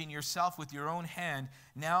avenging yourself with your own hand,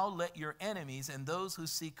 now let your enemies and those who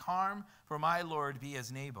seek harm for my Lord be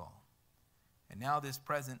as Nabal. And now this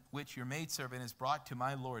present which your maidservant has brought to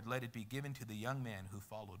my Lord, let it be given to the young man who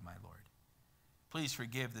followed my Lord. Please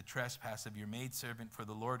forgive the trespass of your maidservant, for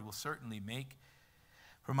the Lord will certainly make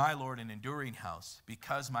for my Lord an enduring house,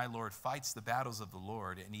 because my Lord fights the battles of the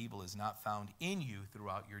Lord, and evil is not found in you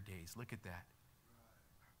throughout your days. Look at that.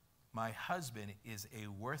 My husband is a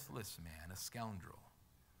worthless man, a scoundrel,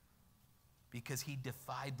 because he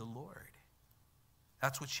defied the Lord.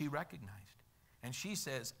 That's what she recognized. And she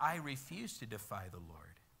says, I refuse to defy the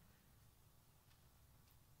Lord,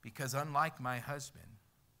 because unlike my husband,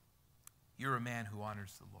 you're a man who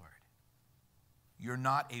honors the Lord. You're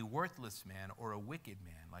not a worthless man or a wicked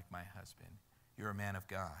man like my husband. You're a man of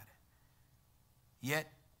God. Yet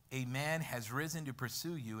a man has risen to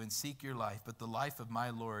pursue you and seek your life, but the life of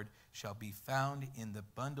my Lord shall be found in the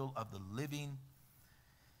bundle of the living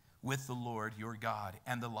with the Lord your God,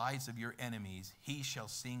 and the lives of your enemies he shall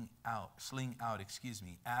sling out,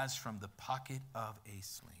 as from the pocket of a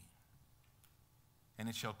sling. And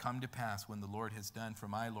it shall come to pass when the Lord has done for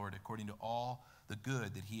my Lord according to all the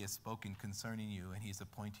good that he has spoken concerning you, and he's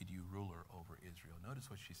appointed you ruler over Israel. Notice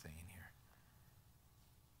what she's saying here.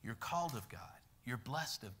 You're called of God. You're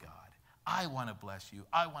blessed of God. I want to bless you.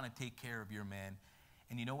 I want to take care of your men.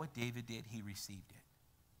 And you know what David did? He received it.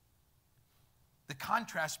 The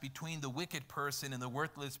contrast between the wicked person and the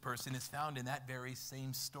worthless person is found in that very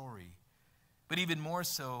same story. But even more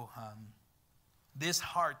so, this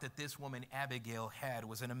heart that this woman Abigail had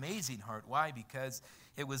was an amazing heart. Why? Because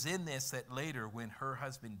it was in this that later, when her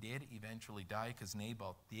husband did eventually die, because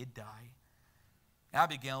Nabal did die,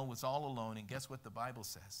 Abigail was all alone. And guess what the Bible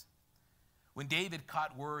says? When David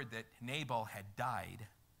caught word that Nabal had died,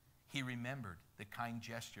 he remembered the kind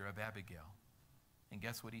gesture of Abigail. And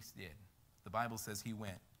guess what he did? The Bible says he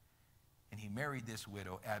went and he married this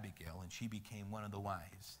widow, Abigail, and she became one of the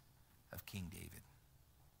wives of King David.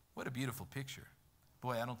 What a beautiful picture.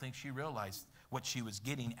 Boy, I don't think she realized what she was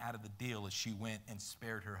getting out of the deal as she went and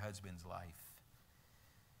spared her husband's life.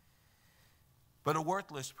 But a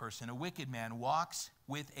worthless person, a wicked man, walks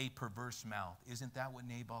with a perverse mouth. Isn't that what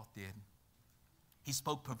Nabal did? He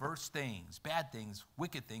spoke perverse things, bad things,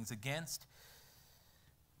 wicked things against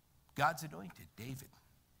God's anointed, David.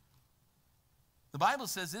 The Bible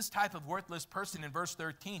says this type of worthless person in verse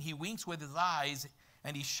 13, he winks with his eyes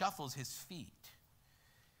and he shuffles his feet.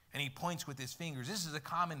 And he points with his fingers. This is a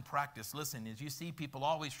common practice. Listen, as you see people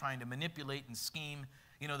always trying to manipulate and scheme,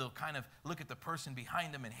 they'll kind of look at the person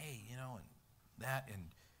behind them and, hey, and that. And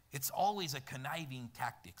it's always a conniving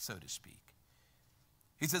tactic, so to speak.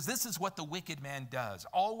 He says this is what the wicked man does,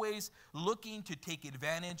 always looking to take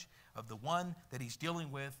advantage of the one that he's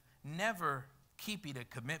dealing with, never keeping a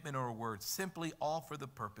commitment or a word, simply all for the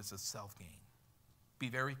purpose of self-gain. Be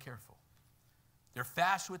very careful. They're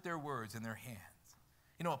fast with their words and their hands.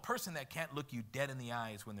 A person that can't look you dead in the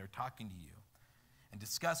eyes when they're talking to you and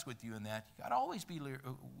discuss with you and that, you got to always be leery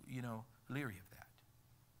of that.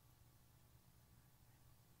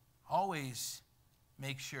 Always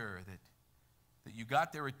make sure that you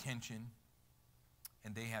got their attention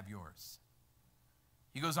and they have yours.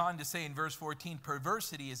 He goes on to say in verse 14,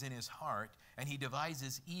 perversity is in his heart, and he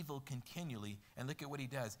devises evil continually. And look at what he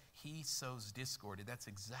does. He sows discord. That's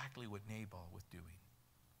exactly what Nabal was doing.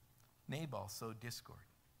 Nabal sowed discord.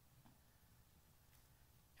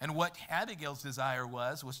 And what Abigail's desire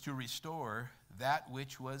was to restore that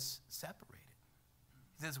which was separated.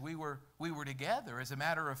 He says, we were together. As a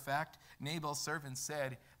matter of fact, Nabal's servants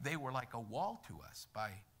said they were like a wall to us by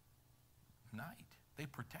night. They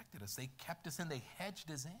protected us. They kept us in. They hedged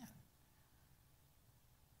us in.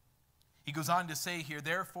 He goes on to say here,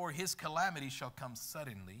 therefore his calamity shall come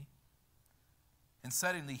suddenly. and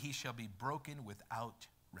suddenly he shall be broken without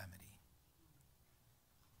remedy.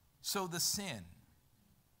 So the sin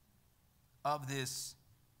of this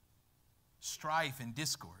strife and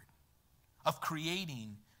discord, of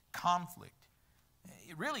creating conflict,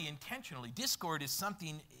 really intentionally, discord is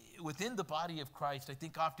something within the body of Christ. I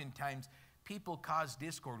think oftentimes people cause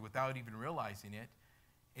discord without even realizing it.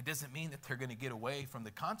 It doesn't mean that they're going to get away from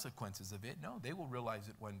the consequences of it. No, they will realize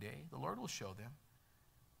it one day. The Lord will show them.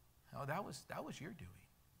 Oh, that was your doing.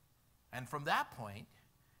 And from that point,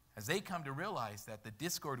 as they come to realize that the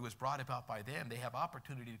discord was brought about by them, they have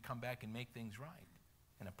opportunity to come back and make things right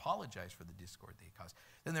and apologize for the discord they caused.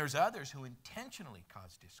 Then there's others who intentionally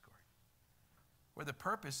cause discord for the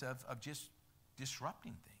purpose of just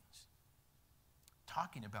disrupting things.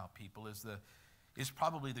 Talking about people is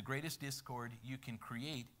probably the greatest discord you can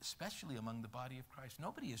create, especially among the body of Christ.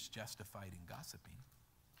 Nobody is justified in gossiping.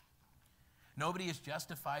 Nobody is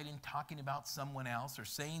justified in talking about someone else or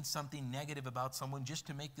saying something negative about someone just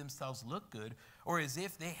to make themselves look good, or as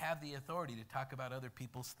if they have the authority to talk about other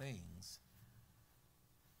people's things.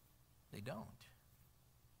 They don't.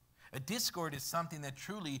 A discord is something that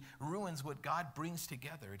truly ruins what God brings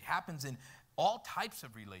together. It happens in all types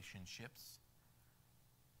of relationships.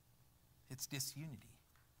 It's disunity.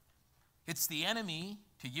 It's the enemy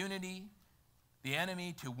to unity, the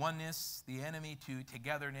enemy to oneness, the enemy to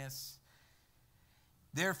togetherness.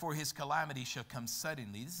 Therefore, his calamity shall come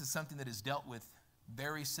suddenly. This is something that is dealt with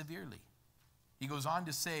very severely. He goes on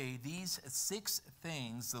to say, these 6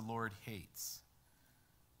 things the Lord hates.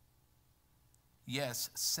 Yes,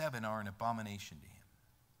 7 are an abomination to him.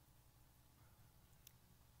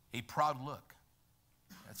 A proud look.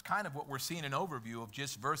 That's kind of what we're seeing an overview of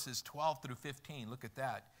just verses 12 through 15. Look at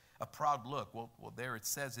that. A proud look. Well, there it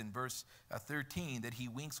says in verse 13 that he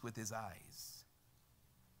winks with his eyes.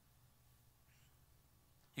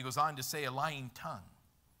 He goes on to say a lying tongue.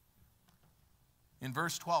 In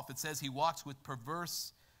verse 12 it says he walks with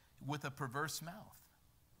a perverse mouth.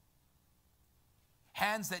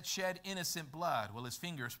 Hands that shed innocent blood. Well, his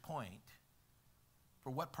fingers point. For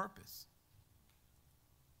what purpose?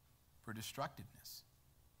 For destructiveness.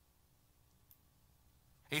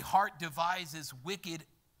 A heart devises wicked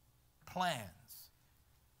plans.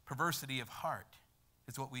 Perversity of heart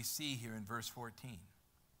is what we see here in verse 14.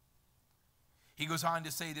 He goes on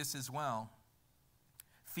to say this as well.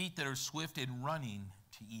 Feet that are swift in running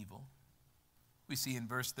to evil. We see in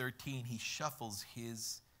verse 13, he shuffles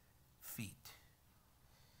his feet.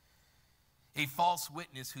 A false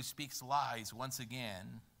witness who speaks lies, once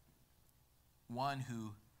again, one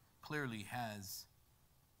who clearly has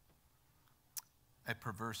a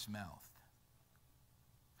perverse mouth,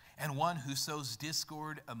 and one who sows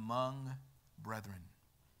discord among brethren.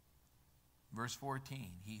 Verse 14,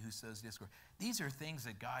 he who sows discord. These are things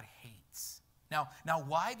that God hates. Now,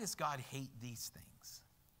 why does God hate these things?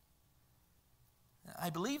 I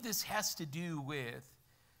believe this has to do with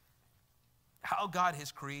how God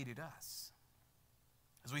has created us.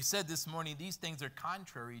 As we said this morning, these things are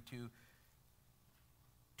contrary to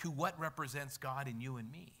what represents God in you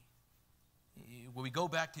and me. When we go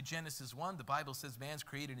back to Genesis 1, the Bible says man's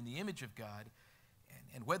created in the image of God.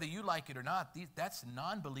 And whether you like it or not, that's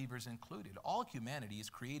non-believers included. All humanity is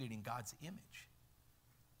created in God's image.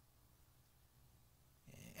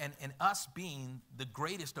 And us being the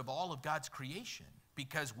greatest of all of God's creation,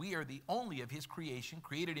 because we are the only of his creation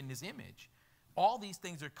created in his image, all these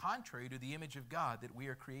things are contrary to the image of God that we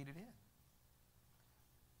are created in.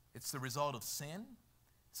 It's the result of sin.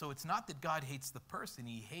 So it's not that God hates the person.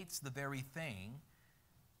 He hates the very thing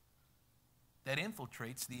that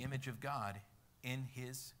infiltrates the image of God in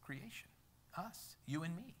his creation. Us, you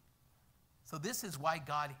and me. So this is why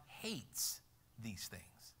God hates these things.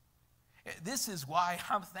 This is why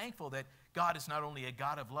I'm thankful that God is not only a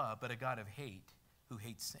God of love, but a God of hate who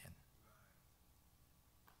hates sin.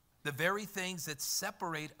 The very things that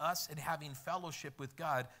separate us in having fellowship with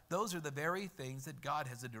God, those are the very things that God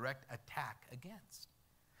has a direct attack against.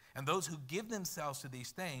 And those who give themselves to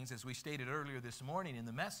these things, as we stated earlier this morning in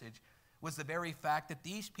the message, was the very fact that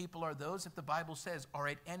these people are those that the Bible says are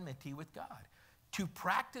at enmity with God. To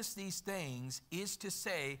practice these things is to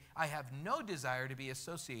say, I have no desire to be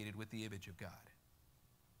associated with the image of God.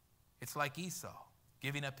 It's like Esau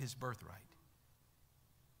giving up his birthright.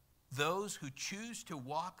 Those who choose to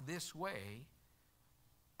walk this way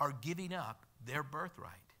are giving up their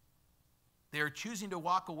birthright. They are choosing to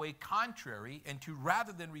walk away contrary, and to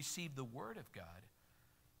rather than receive the word of God,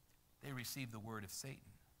 they receive the word of Satan.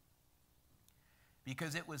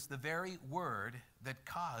 Because it was the very word that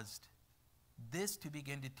caused this to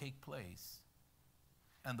begin to take place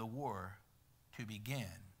and the war to begin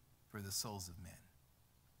for the souls of men.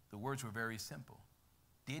 The words were very simple.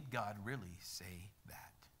 Did God really say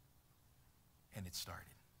that? And it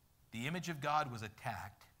started. The image of God was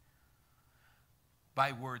attacked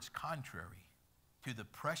by words contrary to the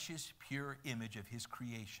precious, pure image of his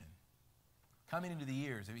creation. Coming into the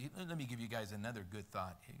years, let me give you guys another good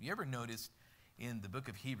thought. Have you ever noticed in the book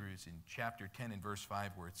of Hebrews in chapter 10 and verse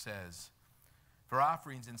 5 where it says, "For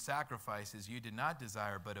offerings and sacrifices you did not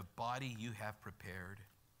desire, but a body you have prepared."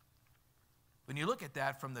 When you look at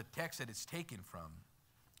that from the text that it's taken from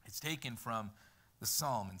the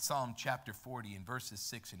Psalm, in Psalm chapter 40 in verses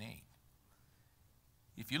 6 and 8.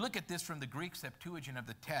 If you look at this from the Greek Septuagint of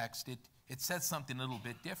the text, it says something a little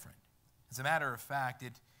bit different. As a matter of fact,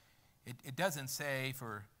 it doesn't say,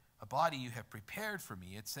 "For a body you have prepared for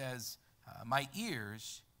me." It says, "My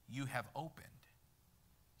ears you have opened."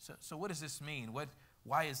 So what does this mean?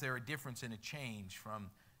 Why is there a difference and a change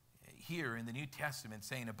from here in the New Testament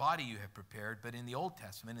saying a body you have prepared, but in the Old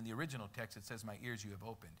Testament, in the original text, it says, "My ears you have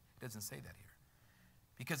opened"? It doesn't say that here.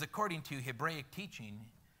 Because according to Hebraic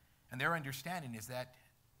teaching, and their understanding is that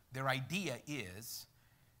their idea is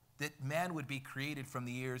that man would be created from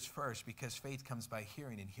the ears first, because faith comes by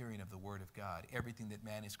hearing, and hearing of the word of God. Everything that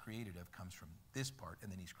man is created of comes from this part,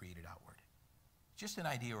 and then he's created outward. Just an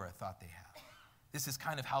idea or a thought they have. This is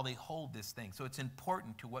kind of how they hold this thing. So it's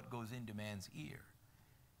important to what goes into man's ear.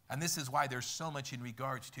 And this is why there's so much in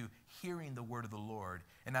regards to hearing the word of the Lord,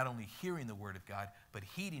 and not only hearing the word of God, but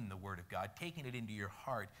heeding the word of God, taking it into your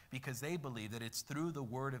heart, because they believe that it's through the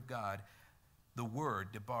word of God, the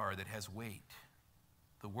word, debar, that has weight.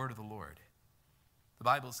 The word of the Lord. The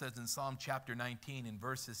Bible says in Psalm chapter 19 in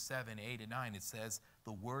verses 7, 8, and 9, it says,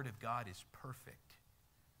 "The word of God is perfect."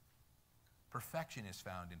 Perfection is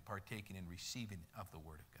found in partaking and receiving of the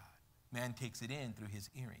word of God. Man takes it in through his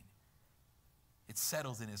hearing. It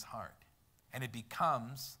settles in his heart, and it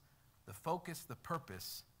becomes the focus, the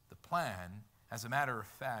purpose, the plan. As a matter of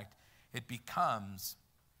fact, it becomes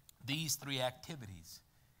these three activities: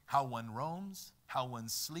 how one roams, how one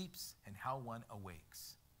sleeps, and how one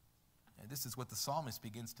awakes. And this is what the psalmist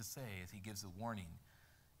begins to say as he gives a warning.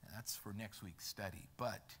 And that's for next week's study.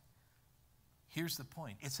 But here's the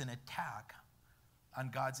point. It's an attack on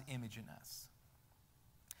God's image in us.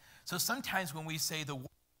 So sometimes when we say the warfare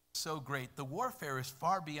is so great, the warfare is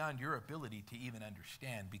far beyond your ability to even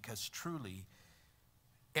understand, because truly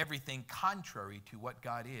everything contrary to what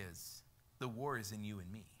God is, the war is in you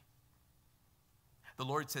and me. The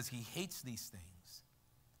Lord says he hates these things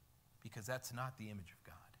because that's not the image of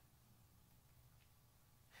God.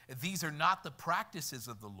 These are not the practices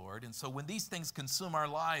of the Lord. And so when these things consume our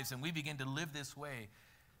lives and we begin to live this way,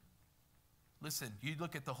 listen, you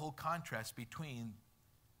look at the whole contrast between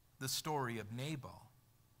the story of Nabal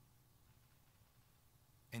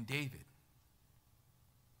and David,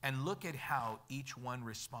 and look at how each one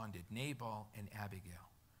responded, Nabal and Abigail.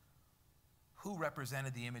 Who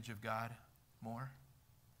represented the image of God more?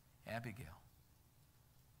 Abigail.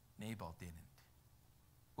 Nabal didn't.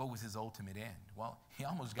 What was his ultimate end? Well, he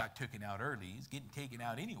almost got taken out early. He's getting taken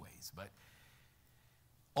out anyways. But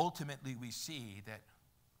ultimately we see that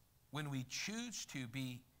when we choose to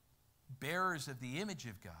be bearers of the image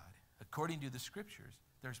of God, according to the scriptures,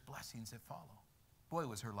 there's blessings that follow. Boy,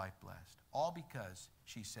 was her life blessed. All because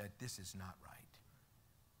she said, this is not right.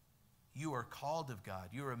 You are called of God.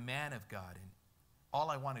 You're a man of God. And all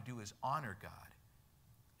I want to do is honor God.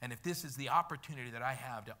 And if this is the opportunity that I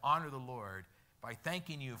have to honor the Lord by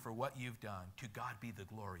thanking you for what you've done, to God be the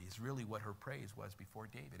glory, is really what her praise was before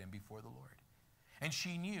David and before the Lord. And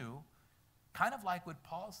she knew, kind of like what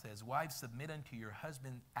Paul says, wives, submit unto your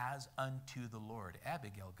husband as unto the Lord.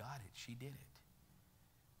 Abigail got it. She did it.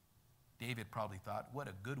 David probably thought, what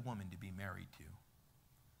a good woman to be married to.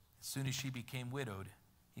 As soon as she became widowed,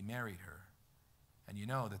 he married her. And you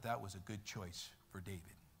know that that was a good choice for David.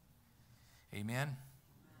 Amen?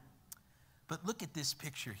 But look at this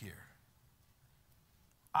picture here.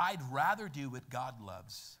 I'd rather do what God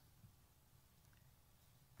loves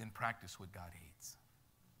than practice what God hates.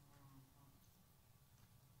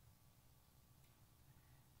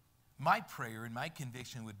 My prayer and my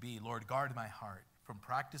conviction would be, Lord, guard my heart from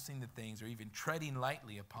practicing the things or even treading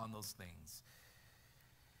lightly upon those things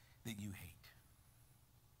that you hate.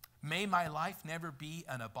 May my life never be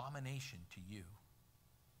an abomination to you.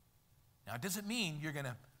 Now, it doesn't mean you're going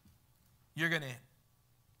to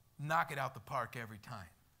knock it out the park every time.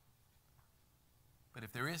 But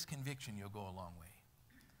if there is conviction, you'll go a long way.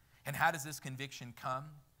 And how does this conviction come?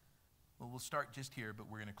 Well, we'll start just here, but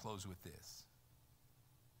we're going to close with this.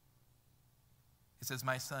 It says,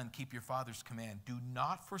 my son, keep your father's command. Do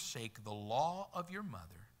not forsake the law of your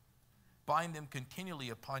mother. Bind them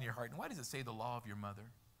continually upon your heart. And why does it say the law of your mother?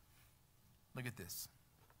 Look at this.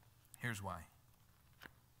 Here's why.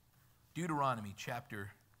 Deuteronomy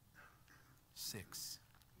chapter 6.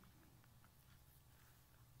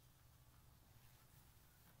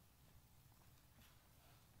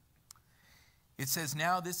 It says,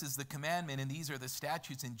 now this is the commandment, and these are the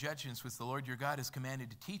statutes and judgments which the Lord your God has commanded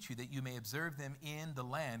to teach you, that you may observe them in the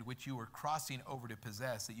land which you are crossing over to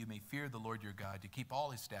possess, that you may fear the Lord your God, to keep all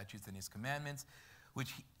his statutes and his commandments,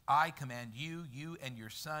 which I command you, you and your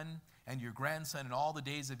son and your grandson, in all the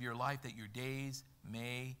days of your life, that your days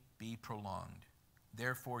may be prolonged.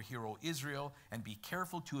 Therefore, hear, O Israel, and be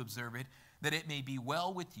careful to observe it, that it may be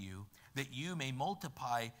well with you, that you may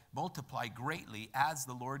multiply greatly, as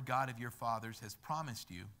the Lord God of your fathers has promised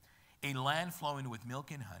you, a land flowing with milk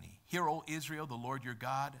and honey. Hear, O Israel, the Lord your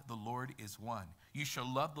God, the Lord is one. You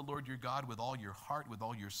shall love the Lord your God with all your heart, with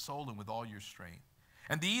all your soul, and with all your strength.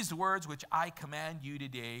 And these words which I command you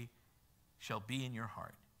today shall be in your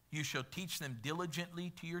heart. You shall teach them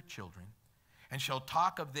diligently to your children, and shall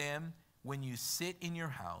talk of them when you sit in your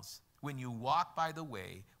house, when you walk by the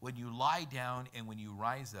way, when you lie down, and when you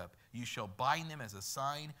rise up. You shall bind them as a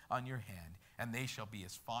sign on your hand, and they shall be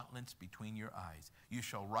as frontlets between your eyes. You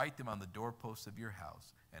shall write them on the doorposts of your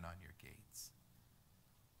house and on your gates.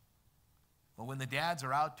 Well, when the dads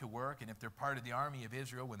are out to work, and if they're part of the army of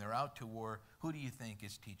Israel, when they're out to war, who do you think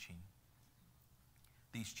is teaching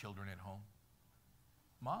these children at home?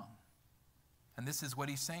 Mom. And this is what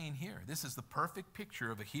he's saying here. This is the perfect picture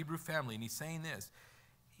of a Hebrew family, and he's saying this.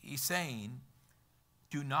 He's saying,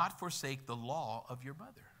 do not forsake the law of your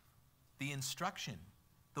mother, the instruction,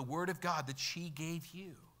 the word of God that she gave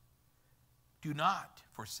you. Do not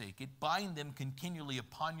forsake it. Bind them continually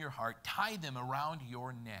upon your heart. Tie them around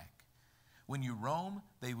your neck. When you roam,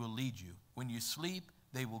 they will lead you. When you sleep,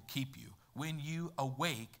 they will keep you. When you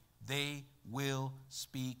awake, they will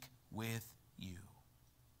speak with you.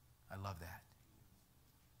 I love that.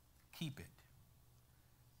 Keep it.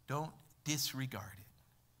 Don't disregard it.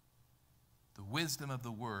 The wisdom of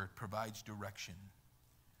the word provides direction.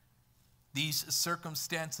 These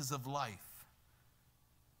circumstances of life,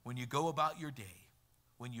 when you go about your day,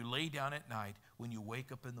 when you lay down at night, when you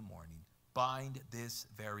wake up in the morning, bind this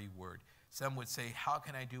very word. Some would say, how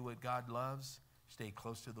can I do what God loves? Stay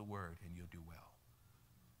close to the word and you'll do well.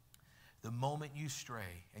 The moment you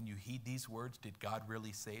stray and you heed these words, did God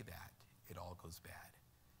really say that? It all goes bad.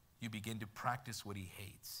 You begin to practice what he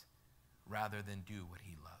hates rather than do what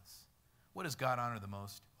he loves. What does God honor the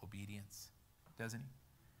most? Obedience, doesn't he?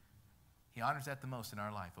 He honors that the most in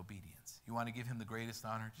our life, obedience. You want to give him the greatest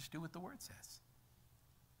honor? Just do what the word says.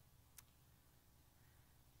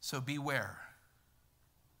 So beware.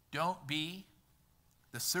 Don't be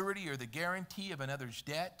the surety or the guarantee of another's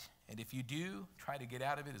debt. And if you do, try to get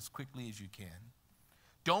out of it as quickly as you can.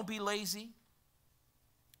 Don't be lazy,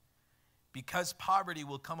 because poverty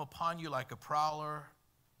will come upon you like a prowler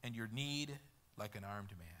and your need like an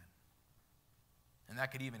armed man. And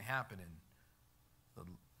that could even happen in the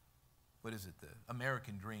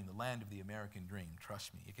American dream, the land of the American dream.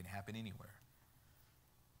 Trust me, it can happen anywhere.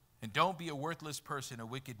 And don't be a worthless person, a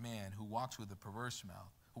wicked man who walks with a perverse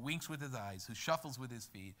mouth, who winks with his eyes, who shuffles with his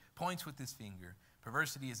feet, points with his finger.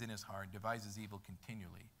 Perversity is in his heart, devises evil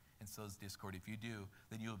continually, and sows discord. If you do,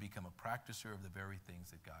 then you will become a practicer of the very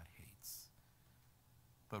things that God hates.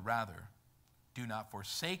 But rather, do not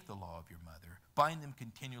forsake the law of your mother. Bind them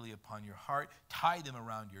continually upon your heart. Tie them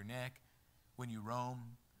around your neck. When you roam,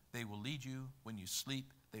 they will lead you. When you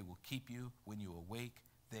sleep, they will keep you. When you awake,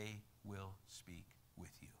 they will speak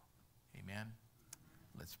with you. Amen.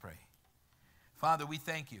 Let's pray. Father, we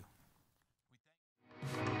thank you